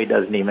maybe the trade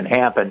doesn't even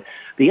happen.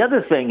 The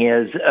other thing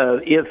is,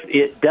 if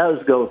it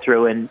does go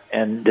through, and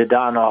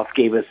Dadonov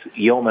gave us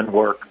yeoman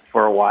work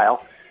for a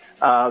while,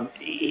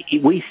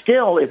 we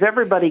still, if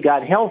everybody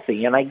got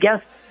healthy, and I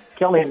guess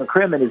Kelly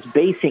McCrimmon is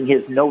basing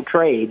his no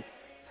trade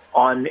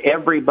on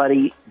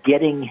everybody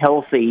getting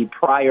healthy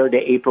prior to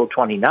April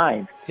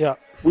 29th. Yeah.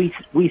 We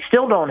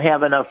still don't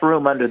have enough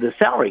room under the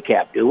salary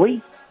cap, do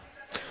we?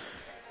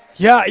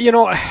 Yeah,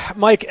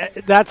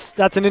 Mike, that's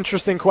an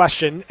interesting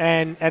question,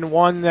 and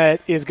one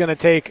that is going to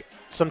take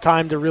some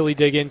time to really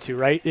dig into,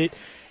 right?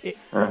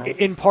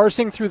 In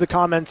parsing through the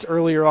comments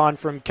earlier on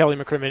from Kelly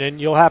McCrimmon,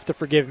 and you'll have to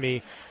forgive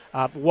me,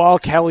 while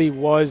Kelly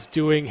was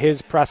doing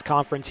his press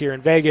conference here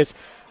in Vegas,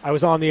 I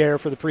was on the air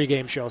for the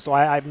pregame show, so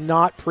I'm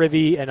not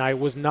privy, and I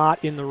was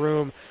not in the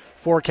room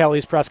for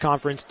Kelly's press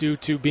conference due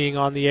to being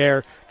on the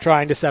air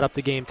trying to set up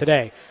the game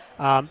today.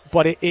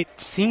 But it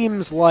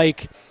seems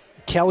like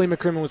Kelly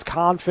McCrimmon was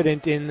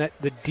confident in that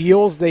the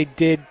deals they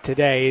did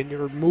today, and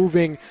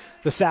removing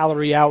the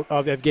salary out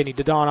of Evgeny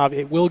Dadonov,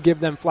 it will give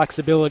them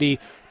flexibility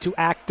to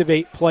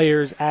activate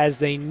players as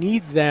they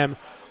need them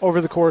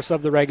over the course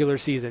of the regular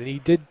season. And he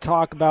did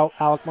talk about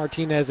Alec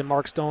Martinez and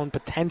Mark Stone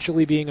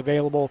potentially being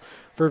available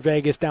for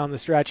Vegas down the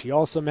stretch. He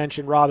also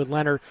mentioned Robin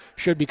Leonard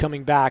should be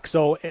coming back.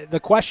 So the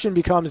question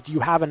becomes, do you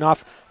have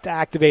enough to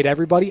activate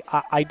everybody?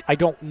 I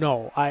don't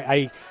know.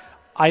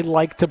 I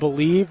like to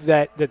believe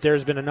that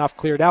there's been enough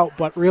cleared out,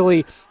 but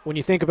really, when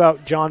you think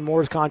about John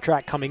Moore's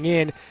contract coming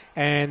in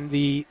and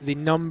the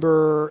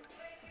number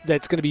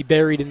that's going to be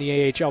buried in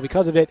the AHL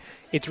because of it,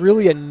 it's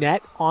really a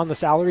net on the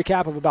salary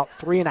cap of about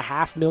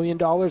 $3.5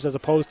 million as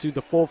opposed to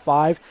the full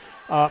 $5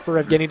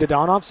 for Evgeny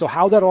Dadonov. So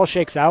how that all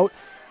shakes out,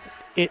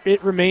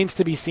 it remains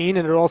to be seen,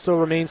 and it also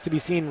remains to be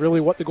seen really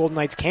what the Golden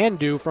Knights can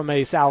do from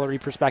a salary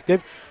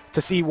perspective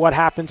to see what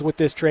happens with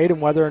this trade and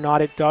whether or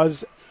not it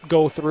does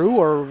go through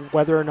or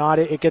whether or not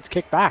it gets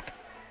kicked back.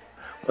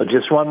 Well,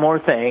 just one more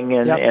thing,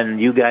 and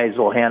you guys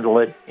will handle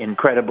it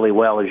incredibly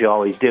well, as you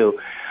always do.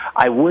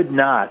 I would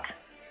not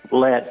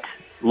let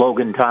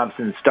Logan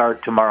Thompson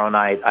start tomorrow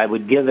night. I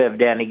would give I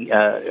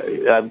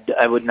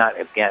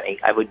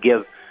would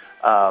give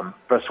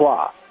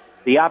Brossoit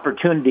the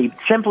opportunity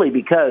simply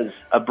because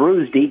a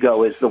bruised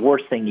ego is the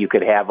worst thing you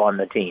could have on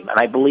the team. And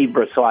I believe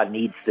Brossoit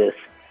needs this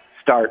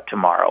start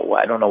tomorrow.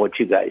 I don't know what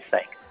you guys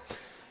think.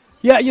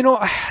 Yeah,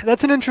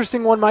 that's an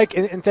interesting one, Mike,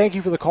 and thank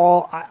you for the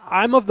call.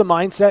 I'm of the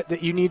mindset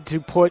that you need to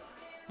put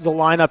the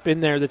lineup in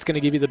there that's going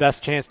to give you the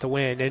best chance to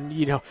win. And,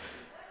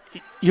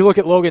 you look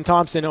at Logan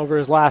Thompson over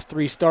his last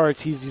 3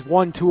 starts, he's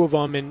won 2 of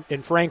them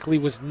and frankly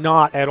was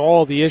not at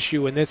all the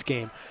issue in this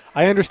game.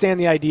 I understand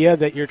the idea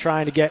that you're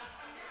trying to get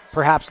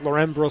perhaps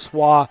Laurent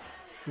Brossoit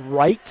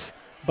right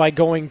by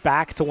going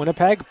back to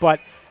Winnipeg, but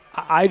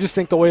I just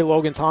think the way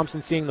Logan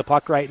Thompson's seeing the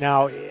puck right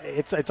now,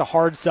 it's a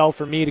hard sell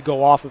for me to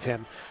go off of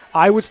him.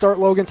 I would start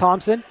Logan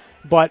Thompson,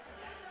 but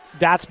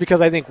that's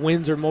because I think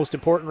wins are most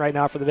important right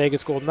now for the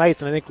Vegas Golden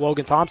Knights, and I think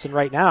Logan Thompson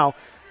right now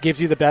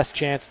gives you the best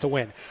chance to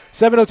win.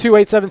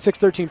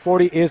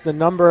 702-876-1340 is the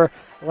number.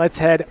 Let's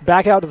head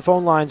back out to the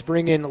phone lines,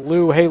 bring in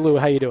Lou. Hey, Lou,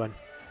 how you doing?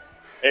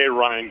 Hey,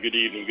 Ryan, good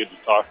evening. Good to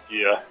talk to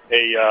you.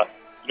 Hey,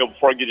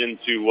 before I get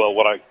into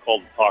what I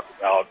called to talk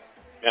about,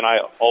 and I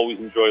always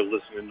enjoy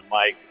listening to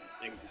Mike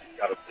and things that he's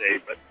got to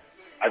say, but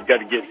I've got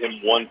to give him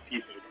one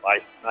piece of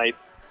advice tonight.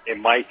 Hey,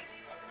 Mike,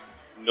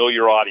 know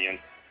your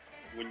audience.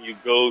 When you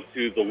go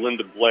to the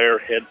Linda Blair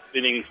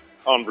head-spinning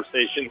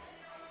conversation,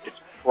 it's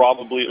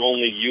probably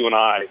only you and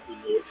I who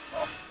know it's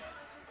about.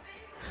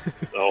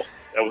 So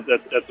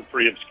that's a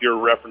pretty obscure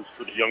reference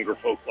for the younger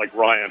folks like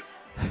Ryan.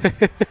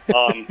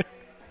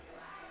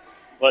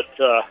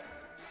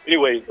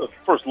 Anyway,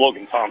 first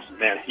Logan Thompson,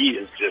 man, he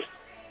is just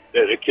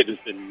the kid has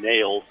been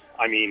nailed.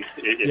 I mean,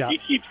 if he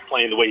keeps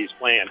playing the way he's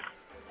playing,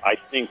 I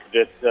think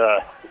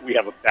that we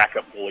have a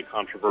backup goalie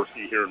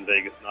controversy here in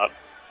Vegas.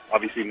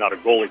 Obviously not a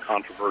goalie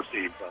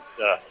controversy, but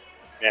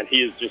man,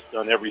 he has just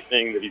done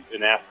everything that he's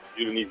been asked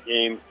to do in these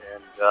games,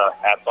 and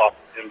hats off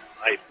to him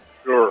tonight,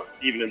 for sure,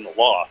 even in the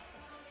loss.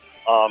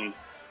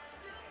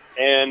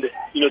 And,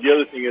 the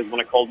other thing is,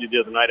 when I called you the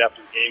other night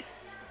after the game,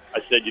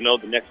 I said,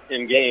 the next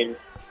 10 games,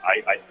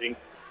 I think,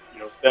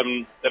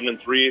 7-3,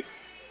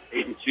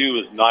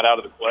 8-2 is not out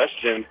of the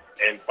question.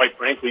 And quite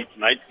frankly,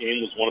 tonight's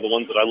game was one of the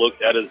ones that I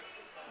looked at as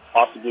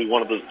possibly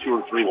one of those 2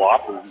 or 3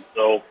 losses. And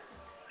so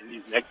in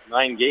these next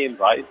 9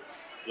 games, I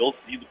still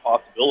see the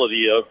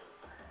possibility of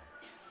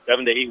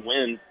 7 to 8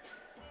 wins,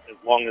 as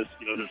long as,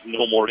 there's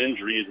no more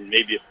injuries and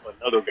maybe if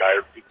another guy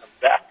or two comes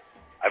back.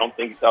 I don't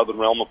think it's out of the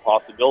realm of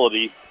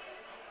possibility,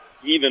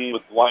 even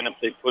with the lineup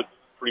they put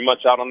pretty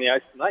much out on the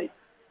ice tonight.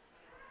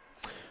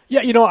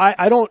 Yeah,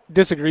 I don't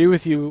disagree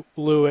with you,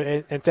 Lou,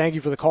 and thank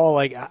you for the call.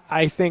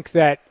 I think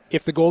that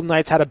if the Golden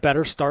Knights had a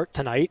better start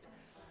tonight,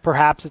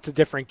 perhaps it's a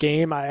different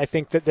game. I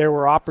think that there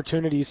were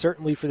opportunities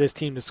certainly for this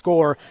team to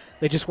score.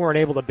 They just weren't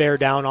able to bear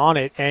down on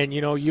it. And,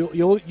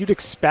 you'd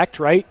expect,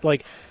 right?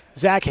 Like,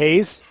 Zach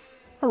Hayes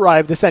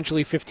arrived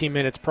essentially 15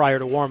 minutes prior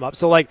to warm-up.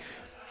 So,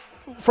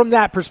 from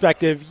that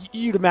perspective,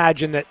 you'd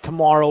imagine that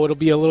tomorrow it'll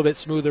be a little bit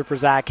smoother for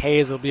Zach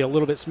Hayes. It'll be a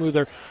little bit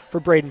smoother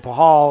for Braden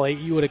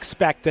Pahal. You would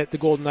expect that the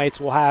Golden Knights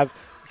will have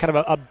kind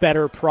of a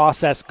better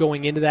process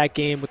going into that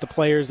game with the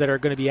players that are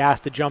going to be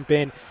asked to jump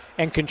in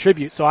and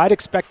contribute. So I'd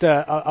expect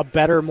a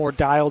better, more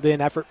dialed-in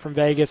effort from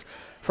Vegas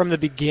from the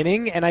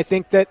beginning, and I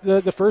think that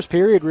the first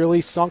period really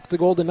sunk the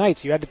Golden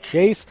Knights. You had to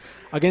chase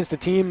against a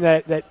team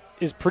that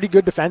is pretty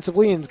good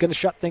defensively and is going to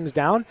shut things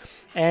down.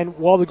 And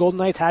while the Golden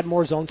Knights had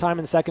more zone time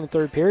in the second and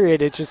third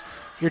period, it's just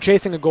you're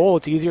chasing a goal.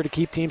 It's easier to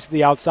keep teams to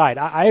the outside.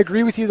 I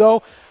agree with you,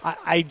 though.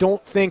 I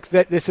don't think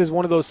that this is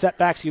one of those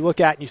setbacks you look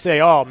at and you say,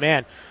 oh,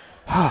 man,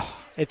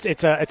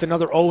 it's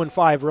another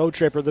 0-5 road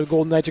trip, or the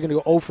Golden Knights are going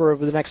to go 0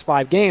 over the next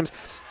 5 games.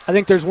 I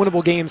think there's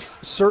winnable games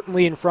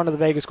certainly in front of the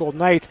Vegas Golden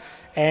Knights,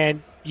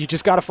 and you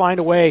just got to find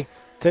a way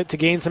to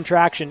gain some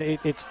traction.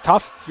 It's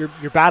tough. You're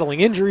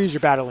battling injuries. You're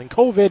battling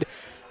COVID.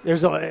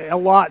 There's a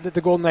lot that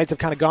the Golden Knights have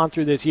kind of gone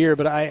through this year,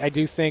 but I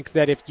do think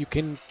that if you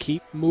can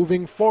keep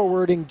moving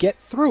forward and get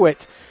through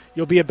it,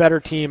 you'll be a better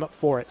team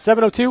for it.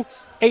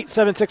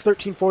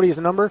 702-876-1340 is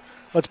the number.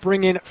 Let's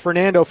bring in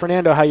Fernando.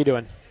 Fernando, how you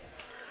doing?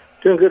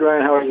 Doing good,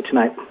 Ryan. How are you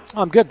tonight?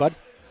 I'm good, bud.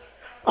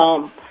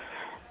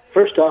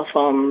 First off,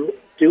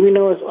 do we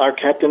know if our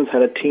captains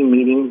had a team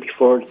meeting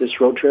before this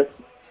road trip?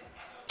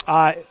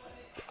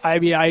 I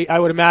mean, I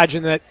would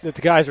imagine that the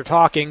guys are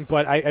talking,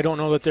 but I don't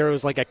know that there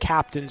was like a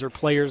captains or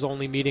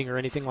players-only meeting or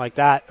anything like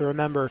that.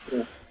 Remember,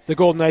 the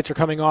Golden Knights are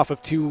coming off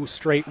of 2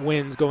 straight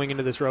wins going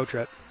into this road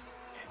trip.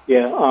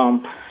 Yeah.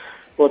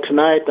 Well,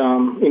 tonight,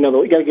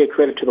 we got to give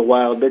credit to the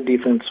Wild. Their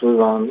defense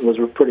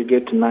was pretty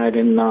good tonight,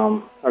 and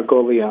our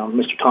goalie,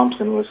 Mr.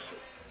 Thompson, was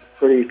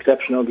pretty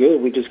exceptional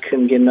good. We just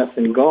couldn't get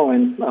nothing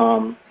going.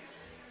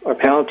 Our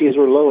penalties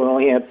were low. We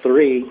only had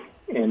 3,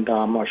 and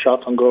our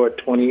shots on goal at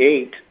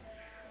 28.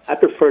 I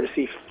prefer to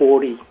see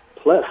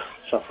 40-plus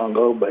shots on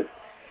goal, but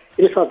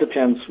it just all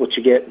depends what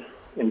you get,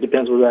 and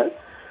depends where that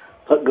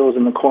puck goes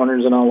in the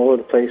corners and all over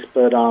the place.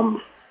 But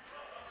on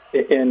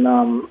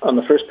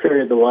the first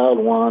period, the Wild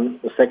won.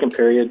 The second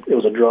period, it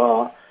was a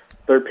draw.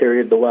 Third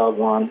period, the Wild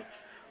won,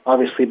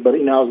 obviously. But, I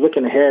was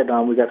looking ahead.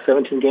 We got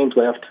 17 games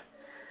left,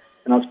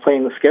 and I was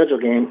playing the schedule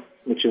game,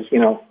 which is,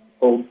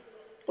 old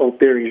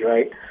theories,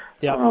 right?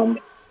 Yeah. I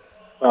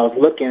was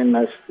looking.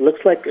 It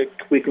looks like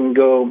we can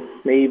go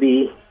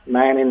maybe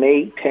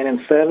 9-8,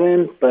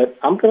 10-7, but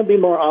I'm going to be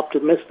more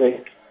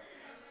optimistic.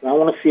 I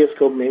want to see us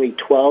go maybe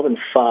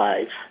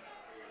 12-5,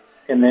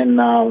 and then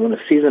when the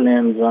season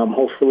ends,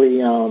 hopefully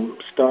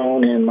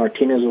Stone and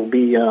Martinez will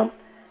be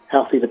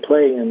healthy to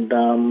play, and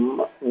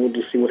we'll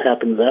just see what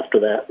happens after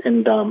that.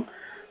 And I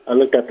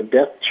looked at the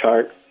depth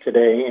chart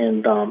today,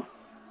 and I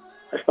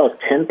saw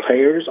 10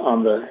 players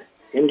on the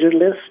injured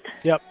list.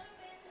 Yep,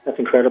 that's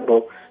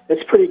incredible.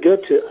 It's pretty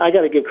good. I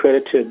got to give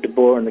credit to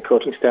DeBoer and the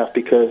coaching staff,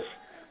 because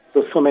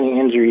with so many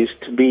injuries,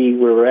 to be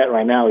where we're at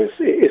right now is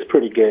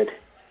pretty good.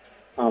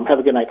 Have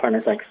a good night,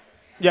 partner. Thanks.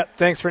 Yep,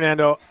 thanks,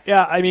 Fernando.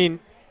 Yeah, I mean,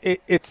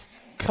 it's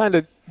kind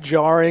of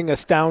jarring,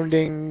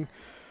 astounding,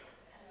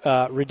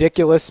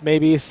 ridiculous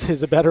maybe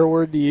is a better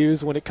word to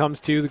use when it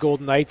comes to the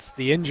Golden Knights,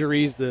 the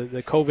injuries,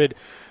 the COVID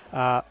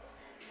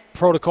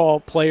protocol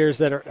players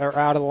that are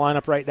out of the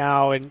lineup right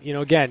now. And,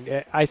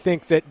 again, I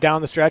think that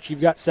down the stretch you've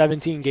got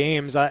 17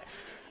 games. I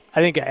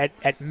think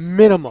at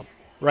minimum,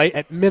 right?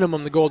 At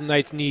minimum, the Golden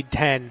Knights need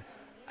 10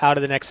 out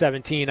of the next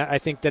 17. I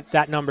think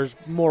that number's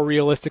more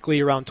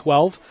realistically around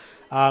 12.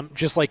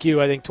 Just like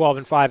you, I think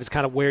 12-5 is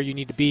kind of where you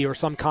need to be, or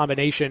some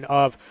combination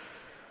of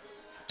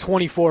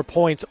 24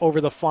 points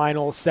over the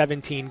final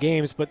 17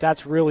 games. But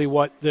that's really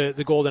what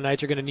the Golden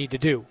Knights are going to need to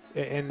do.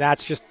 And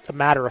that's just a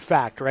matter of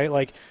fact, right?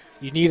 Like,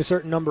 you need a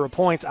certain number of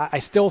points. I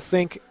still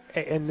think,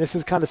 and this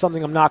is kind of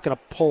something I'm not going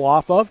to pull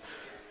off of,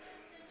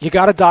 you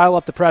got to dial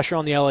up the pressure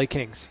on the LA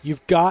Kings.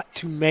 You've got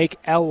to make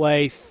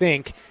LA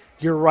think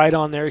you're right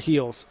on their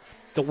heels.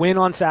 the win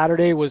on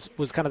Saturday was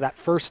kind of that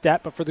first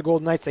step, but for the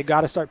Golden Knights, they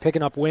got to start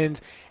picking up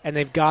wins, and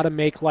they've got to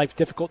make life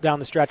difficult down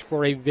the stretch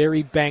for a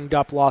very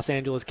banged-up Los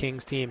Angeles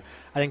Kings team.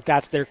 I think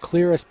that's their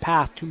clearest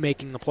path to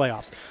making the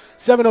playoffs.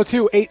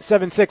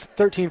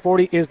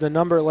 702-876-1340 is the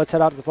number. Let's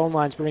head out to the phone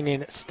lines, bring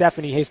in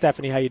Stephanie. Hey,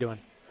 Stephanie, how you doing?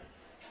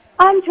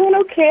 I'm doing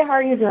okay. How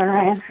are you doing,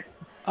 Ryan?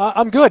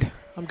 I'm good.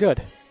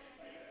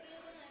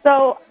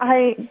 So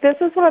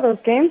this is one of those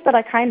games that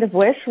I kind of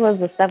wish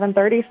was a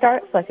 7:30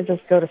 start so I could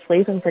just go to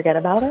sleep and forget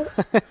about it.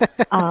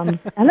 And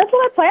that's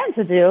what I plan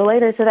to do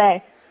later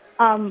today.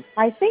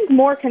 I think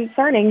more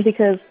concerning,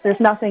 because there's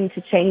nothing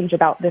to change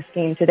about this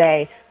game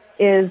today,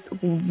 is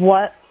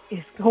what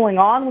is going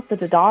on with the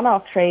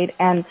Dadonov trade.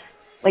 And,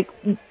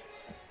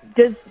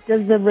 does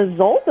the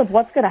result of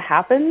what's going to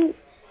happen,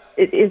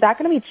 is that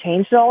going to be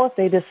changed at all if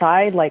they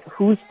decide,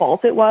 whose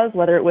fault it was,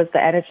 whether it was the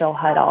NHL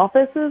head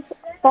office's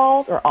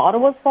fault or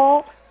Ottawa's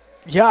fault?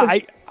 Yeah,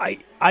 I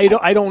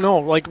don't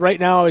know. Right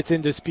now it's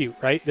in dispute,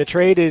 right? The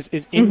trade is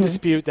in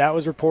dispute. That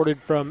was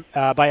reported from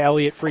by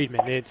Elliot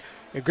Friedman.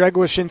 Greg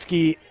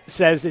Wyshynski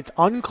says it's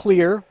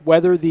unclear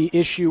whether the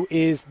issue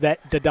is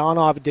that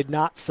Dadonov did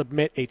not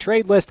submit a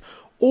trade list,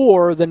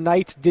 or the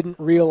Knights didn't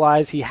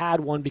realize he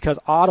had one because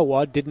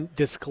Ottawa didn't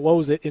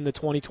disclose it in the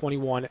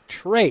 2021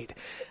 trade.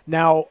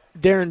 Now,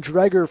 Darren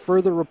Dreger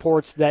further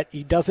reports that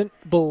he doesn't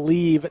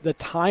believe the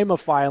time of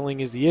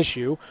filing is the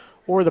issue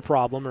or the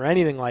problem or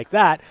anything like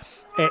that.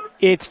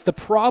 It's the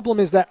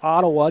problem is that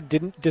Ottawa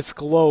didn't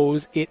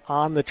disclose it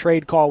on the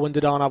trade call when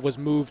Dadonov was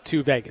moved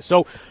to Vegas.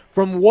 So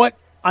from what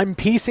I'm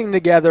piecing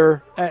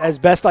together as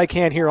best I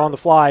can here on the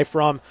fly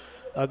from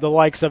the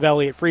likes of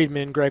Elliot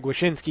Friedman, Greg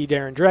Wyshynski,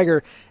 Darren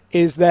Dreger,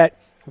 is that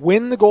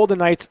when the Golden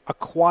Knights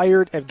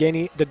acquired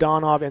Evgeny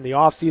Dadonov in the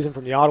offseason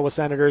from the Ottawa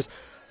Senators,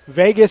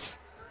 Vegas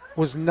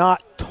was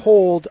not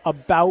told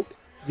about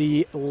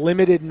the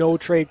limited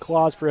no-trade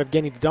clause for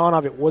Evgeny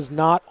Dadonov. It was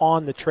not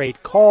on the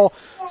trade call,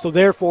 so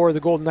therefore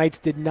the Golden Knights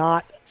did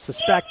not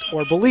suspect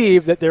or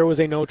believe that there was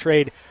a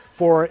no-trade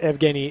for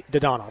Evgeny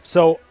Dadonov.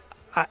 So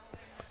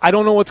I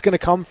don't know what's going to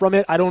come from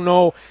it. I don't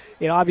know.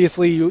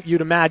 Obviously,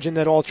 you'd imagine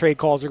that all trade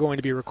calls are going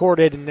to be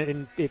recorded,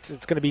 and it's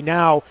going to be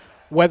now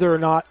whether or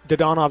not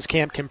Dadonov's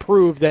camp can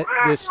prove that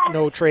this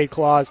no-trade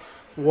clause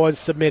was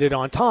submitted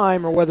on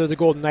time, or whether the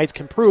Golden Knights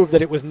can prove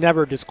that it was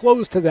never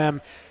disclosed to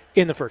them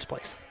in the first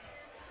place.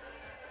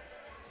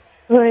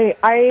 In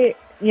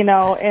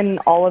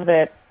all of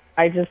it,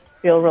 I just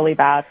feel really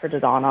bad for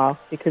Dadonov,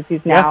 because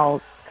he's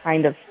now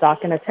kind of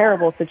stuck in a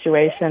terrible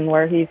situation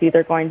where he's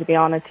either going to be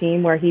on a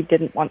team where he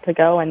didn't want to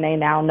go and they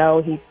now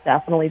know he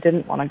definitely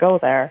didn't want to go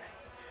there,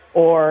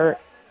 or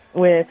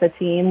with a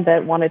team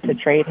that wanted to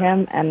trade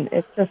him. And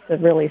it's just a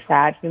really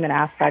sad human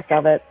aspect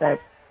of it that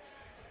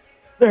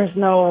there's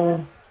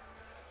no,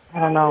 I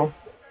don't know,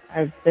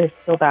 I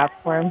feel bad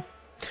for him.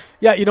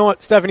 Yeah, you know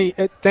what, Stephanie,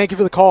 thank you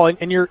for the call,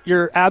 and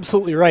you're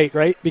absolutely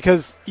right?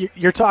 Because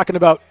you're talking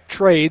about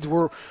trades.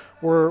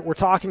 We're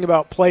talking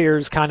about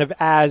players kind of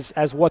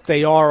as what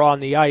they are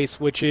on the ice,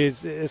 which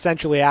is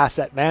essentially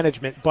asset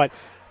management. But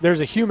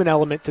there's a human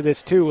element to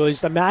this too.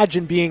 Just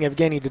imagine being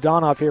Evgeny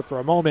Dadonov here for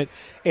a moment,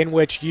 in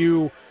which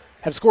you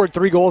have scored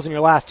 3 goals in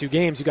your last 2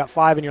 games. You got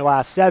 5 in your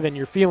last 7.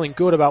 You're feeling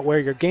good about where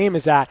your game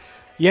is at.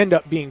 You end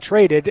up being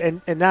traded,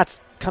 and that's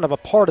kind of a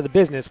part of the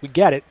business. We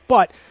get it.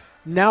 But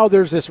now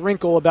there's this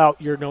wrinkle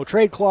about your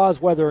no-trade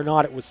clause, whether or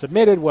not it was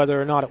submitted,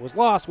 whether or not it was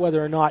lost,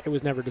 whether or not it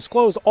was never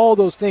disclosed. All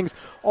those things,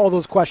 all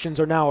those questions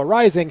are now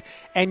arising,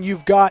 and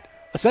you've got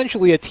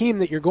essentially a team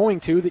that you're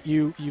going to that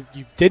you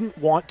didn't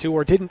want to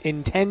or didn't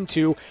intend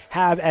to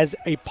have as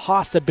a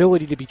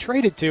possibility to be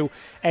traded to,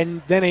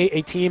 and then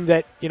a team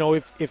that,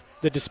 if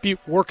the dispute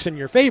works in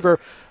your favor,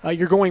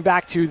 you're going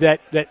back to that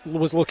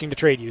was looking to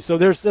trade you. So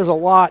there's a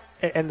lot,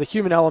 and the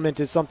human element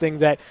is something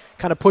that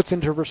kind of puts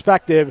into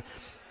perspective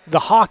the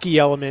hockey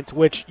element,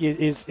 which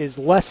is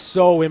less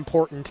so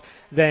important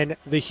than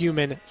the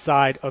human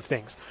side of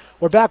things.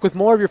 We're back with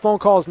more of your phone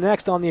calls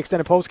next on the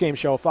Extended Postgame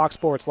Show, Fox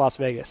Sports Las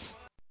Vegas.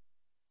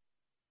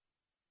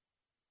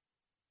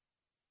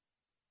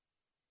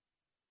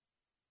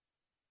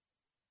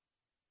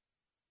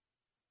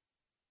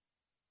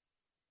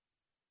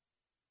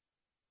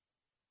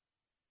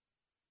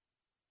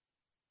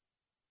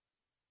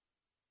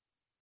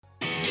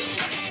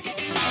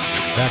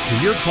 Back to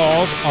your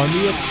calls on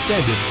the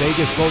Extended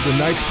Vegas Golden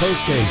Knights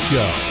postgame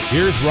show.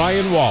 Here's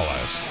Ryan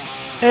Wallace.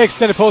 Hey,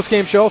 Extended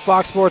postgame show,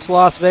 Fox Sports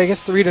Las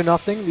Vegas,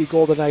 3-0. The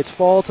Golden Knights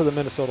fall to the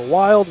Minnesota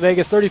Wild.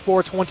 Vegas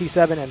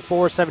 34-27 and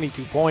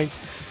 472 points,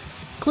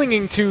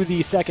 clinging to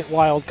the second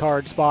wild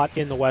card spot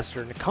in the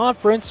Western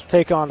Conference.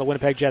 Take on the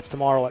Winnipeg Jets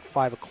tomorrow at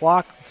 5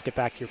 o'clock. Let's get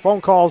back to your phone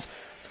calls.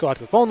 Let's go out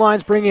to the phone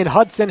lines. Bring in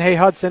Hudson. Hey,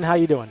 Hudson, how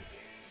you doing?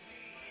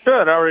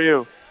 Good. How are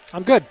you?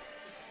 I'm good.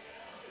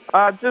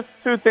 Just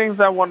 2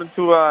 things I wanted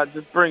to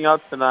just bring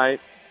up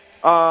tonight.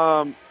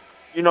 One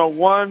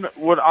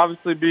would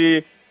obviously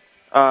be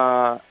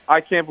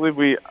I can't believe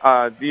we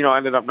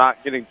ended up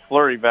not getting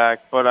Fleury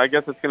back, but I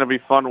guess it's going to be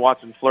fun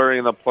watching Fleury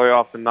in the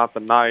playoffs and not the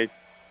Knights.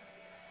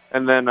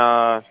 And then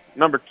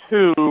number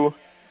 2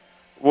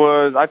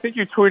 was I think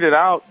you tweeted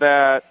out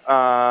that,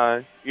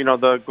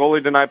 the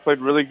goalie tonight played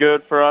really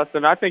good for us,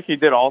 and I think he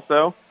did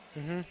also.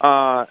 Mm-hmm.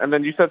 And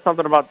then you said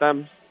something about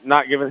them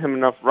not giving him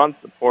enough run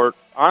support.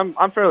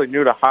 I'm fairly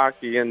new to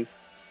hockey, and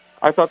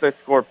I thought they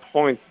scored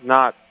points,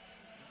 not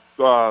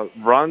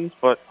runs,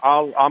 but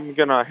I'm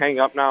going to hang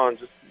up now and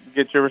just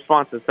get your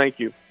responses. Thank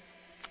you.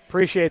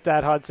 Appreciate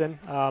that, Hudson.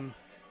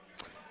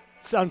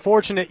 It's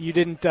unfortunate you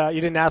didn't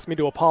ask me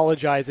to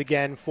apologize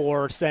again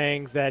for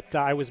saying that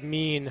I was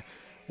mean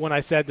when I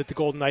said that the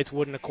Golden Knights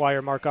wouldn't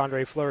acquire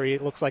Marc-Andre Fleury.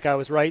 It looks like I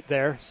was right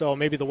there, so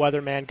maybe the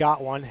weatherman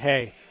got one.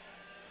 Hey,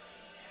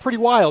 pretty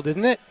wild,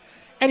 isn't it?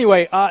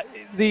 Anyway,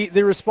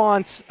 the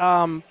response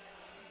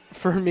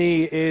for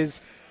me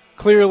is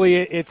clearly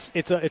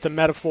it's a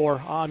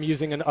metaphor. I'm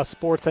using a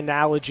sports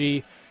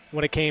analogy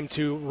when it came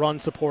to run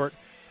support.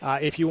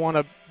 If you want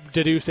to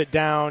deduce it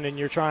down and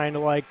you're trying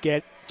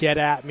to get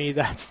at me,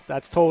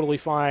 that's totally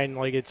fine.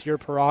 It's your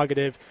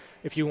prerogative.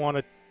 If you want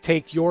to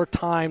take your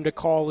time to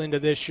call into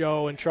this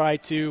show and try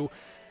to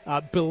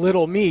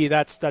belittle me,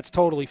 that's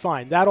totally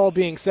fine. That all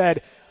being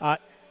said,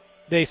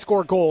 they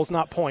score goals,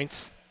 not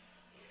points.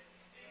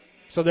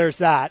 So there's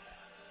that.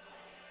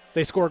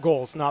 They score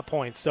goals, not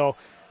points. So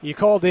you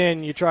called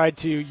in, you tried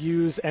to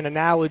use an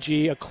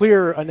analogy, a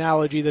clear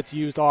analogy that's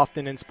used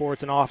often in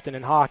sports and often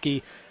in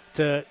hockey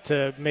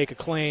to make a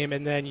claim,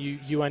 and then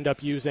you end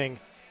up using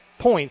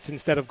points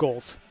instead of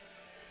goals.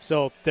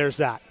 So there's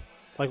that.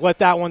 Let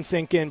that one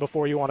sink in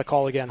before you want to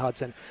call again,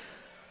 Hudson.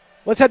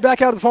 Let's head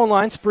back out of the phone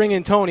lines. Bring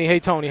in Tony. Hey,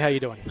 Tony, how you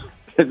doing?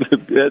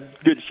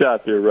 Good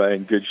shot there,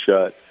 Ryan. Good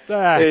shot.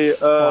 That's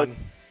fun.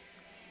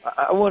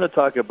 I want to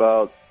talk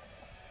about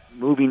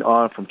moving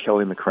on from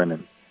Kelly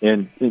McCrimmon.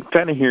 And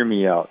kind of hear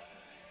me out.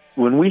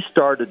 When we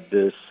started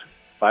this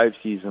 5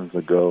 seasons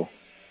ago,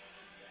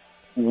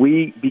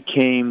 we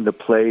became the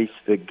place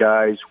that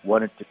guys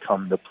wanted to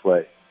come to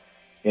play.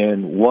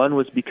 And one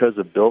was because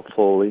of Bill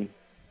Foley.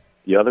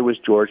 The other was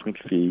George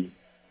McPhee.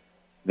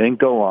 Then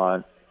go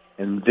on.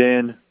 And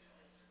then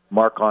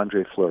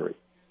Marc-Andre Fleury.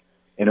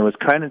 And it was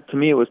to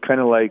me, it was kind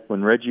of like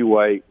when Reggie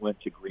White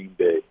went to Green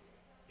Bay.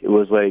 It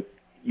was like,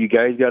 you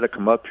guys got to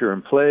come up here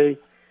and play.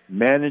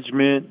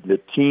 Management, the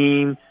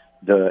team,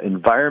 the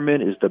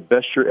environment is the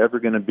best you're ever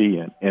going to be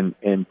in.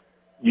 And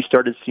you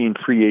started seeing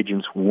free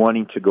agents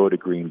wanting to go to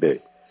Green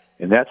Bay.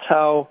 And that's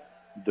how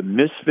the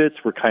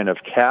Misfits were kind of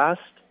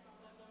cast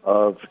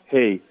of,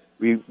 hey,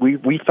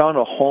 we found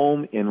a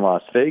home in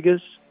Las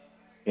Vegas,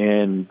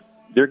 and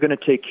they're going to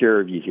take care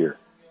of you here.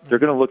 They're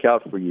going to look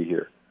out for you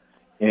here.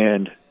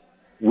 And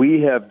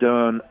we have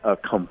done a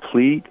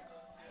complete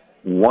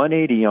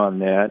 180 on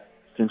that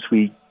since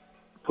we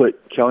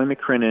put Kelly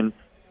McCrimmon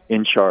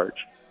in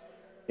charge.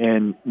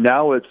 And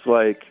now it's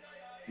like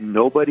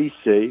nobody's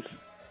safe.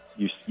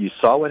 You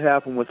saw what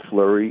happened with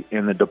Fleury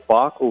and the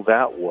debacle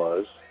that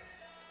was.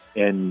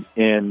 And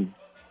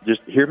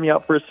just hear me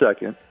out for a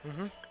second.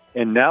 Mm-hmm.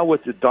 And now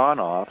with the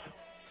Donoff,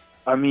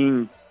 I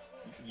mean,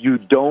 you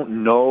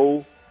don't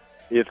know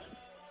if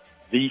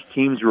these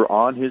teams were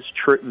on his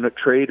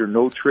trade or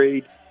no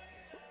trade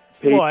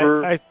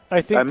paper. Well,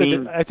 I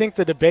think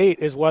the debate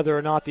is whether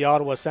or not the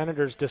Ottawa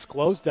Senators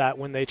disclosed that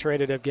when they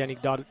traded Evgeny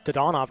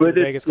Dadonov to the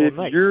Vegas Golden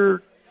Knights.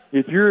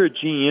 If you're a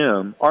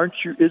GM,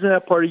 isn't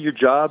that part of your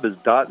job is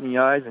dotting the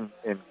I's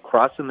and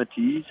crossing the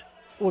T's?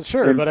 Well,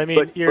 sure, but I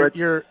mean,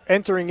 you're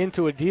entering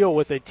into a deal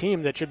with a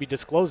team that should be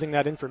disclosing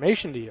that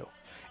information to you.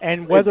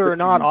 And whether or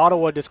not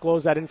Ottawa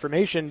disclosed that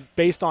information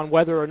based on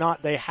whether or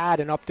not they had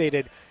an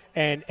updated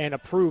and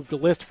approved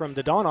list from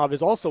Dadonov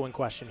is also in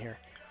question here.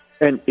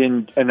 And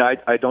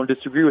I don't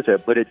disagree with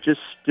that, but it just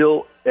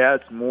still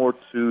adds more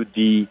to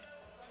the,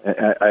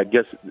 I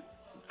guess,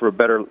 for a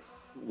better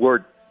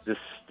word, the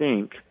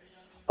stink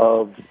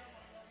of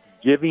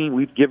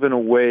we've given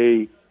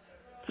away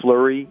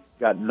Fleury,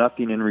 got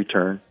nothing in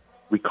return.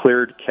 We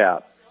cleared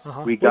cap.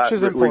 Which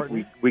is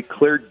important. We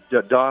cleared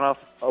Donoff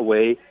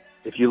away.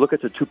 If you look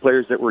at the 2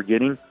 players that we're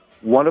getting,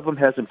 one of them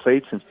hasn't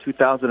played since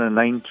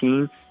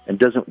 2019 and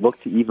doesn't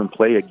look to even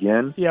play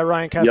again. Yeah,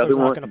 Ryan Kessler's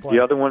not going to play.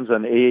 The other one's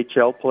an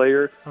AHL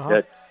player.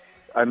 That,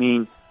 I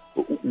mean,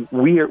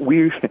 we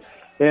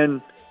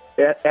and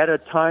at a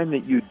time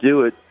that you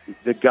do it,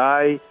 the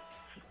guy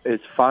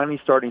is finally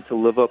starting to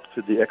live up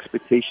to the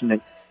expectation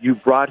that you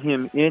brought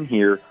him in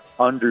here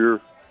under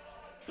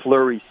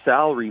Fleury's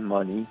salary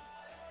money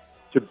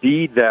to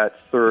be that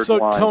third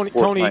line.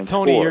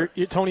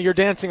 Tony, you're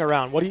dancing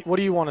around. What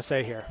do you want to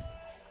say here?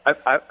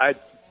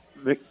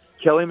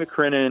 Kelly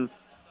McCrimmon,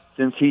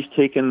 since he's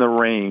taken the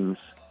reins,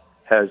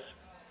 has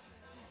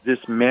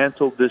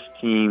dismantled this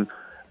team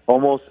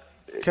almost.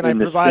 Can I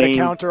provide a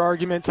counter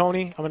argument,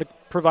 Tony? I'm going to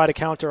provide a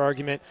counter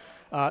argument.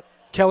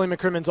 Kelly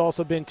McCrimmon's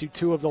also been to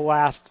 2 of the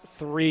last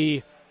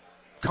 3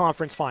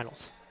 conference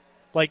finals.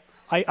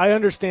 I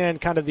understand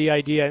kind of the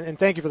idea, and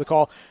thank you for the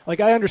call.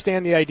 I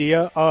understand the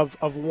idea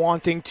of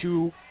wanting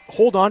to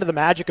hold on to the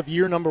magic of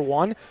year number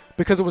 1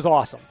 because it was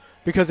awesome.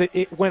 Because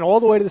it went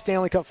all the way to the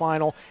Stanley Cup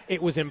final. It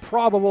was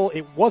improbable.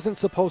 It wasn't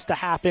supposed to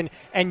happen,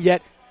 and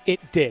yet it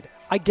did.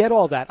 I get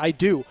all that. I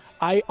do.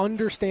 I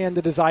understand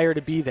the desire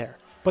to be there.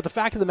 But the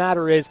fact of the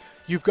matter is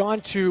you've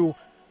gone to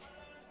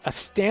a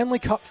Stanley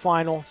Cup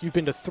final, you've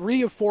been to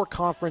 3 of 4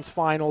 conference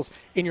finals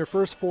in your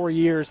first 4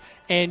 years,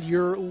 and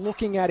you're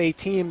looking at a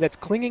team that's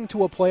clinging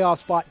to a playoff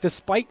spot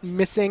despite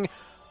missing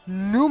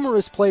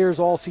numerous players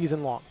all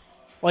season long.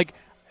 Like,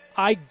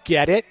 I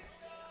get it.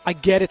 I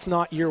get it's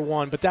not year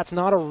one, but that's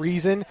not a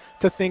reason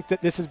to think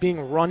that this is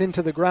being run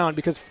into the ground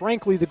because,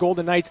 frankly, the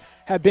Golden Knights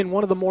have been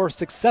one of the more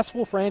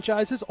successful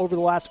franchises over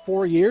the last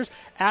 4 years.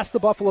 Ask the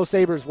Buffalo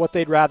Sabres what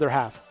they'd rather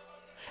have.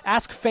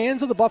 Ask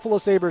fans of the Buffalo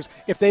Sabres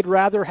if they'd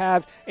rather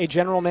have a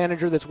general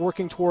manager that's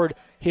working toward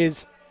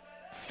his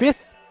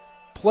 5th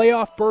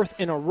playoff berth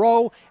in a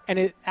row,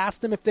 and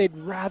ask them if they'd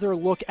rather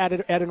look at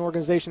an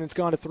organization that's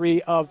gone to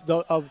 3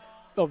 of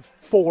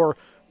 4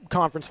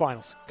 conference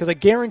finals. Because I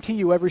guarantee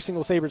you every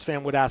single Sabres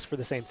fan would ask for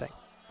the same thing.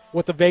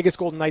 What the Vegas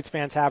Golden Knights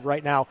fans have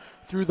right now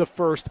through the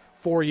first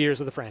 4 years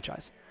of the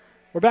franchise.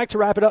 We're back to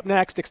wrap it up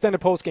next.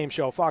 Extended postgame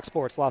show, Fox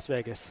Sports, Las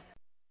Vegas.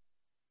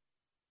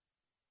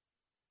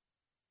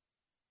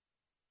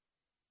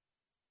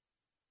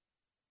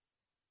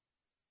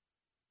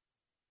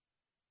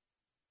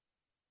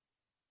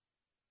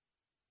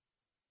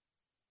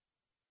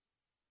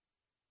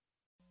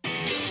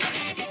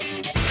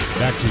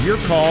 Back to your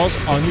calls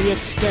on the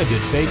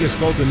extended Vegas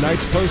Golden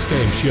Knights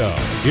postgame show.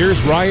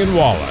 Here's Ryan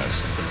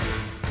Wallace.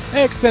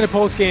 Hey, extended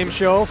postgame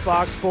show,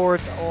 Fox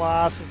Sports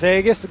Las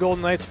Vegas. The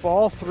Golden Knights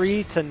fall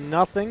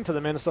 3-0 to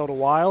the Minnesota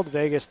Wild.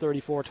 Vegas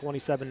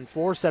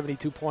 34-27-4,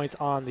 72 points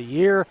on the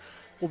year.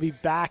 We'll be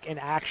back in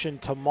action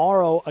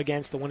tomorrow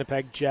against the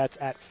Winnipeg Jets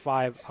at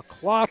 5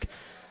 o'clock.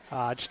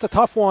 Just a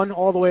tough one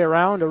all the way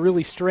around, a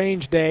really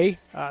strange day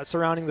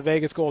surrounding the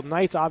Vegas Golden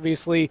Knights.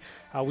 Obviously,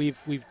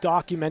 we've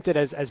documented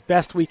as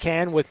best we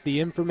can with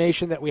the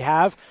information that we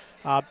have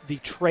the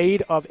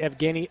trade of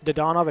Evgeny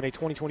Dadonov in a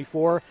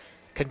 2024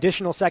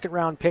 conditional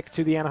second-round pick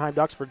to the Anaheim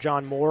Ducks for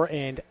John Moore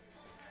and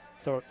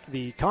so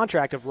the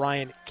contract of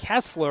Ryan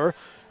Kessler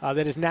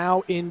that is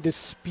now in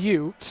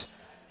dispute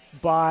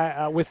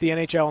with the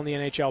NHL and the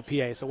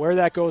NHLPA. So where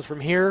that goes from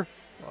here,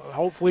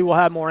 hopefully we'll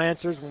have more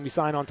answers when we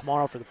sign on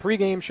tomorrow for the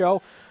pregame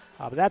show.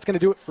 But that's going to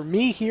do it for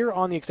me here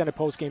on the extended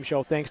postgame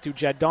show. Thanks to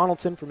Jed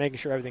Donaldson for making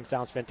sure everything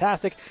sounds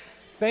fantastic.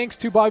 Thanks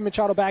to Bobby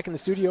Machado back in the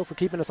studio for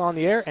keeping us on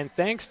the air. And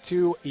thanks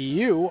to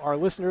you, our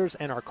listeners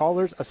and our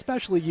callers,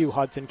 especially you,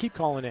 Hudson. Keep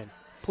calling in,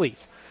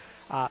 please.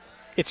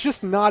 It's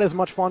just not as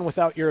much fun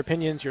without your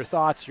opinions, your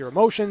thoughts, your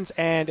emotions,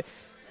 and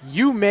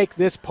you make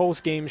this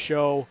postgame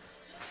show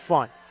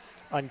fun.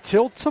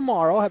 Until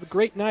tomorrow, have a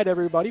great night,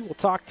 everybody. We'll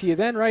talk to you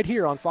then right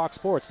here on Fox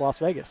Sports Las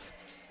Vegas.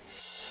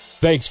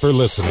 Thanks for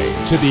listening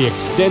to the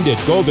extended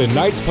Golden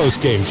Knights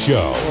postgame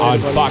show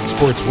on Fox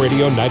Sports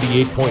Radio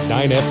 98.9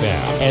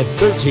 FM and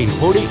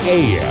 1340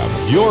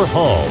 AM. Your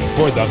home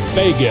for the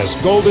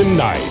Vegas Golden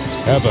Knights.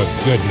 Have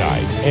a good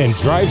night and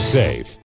drive safe.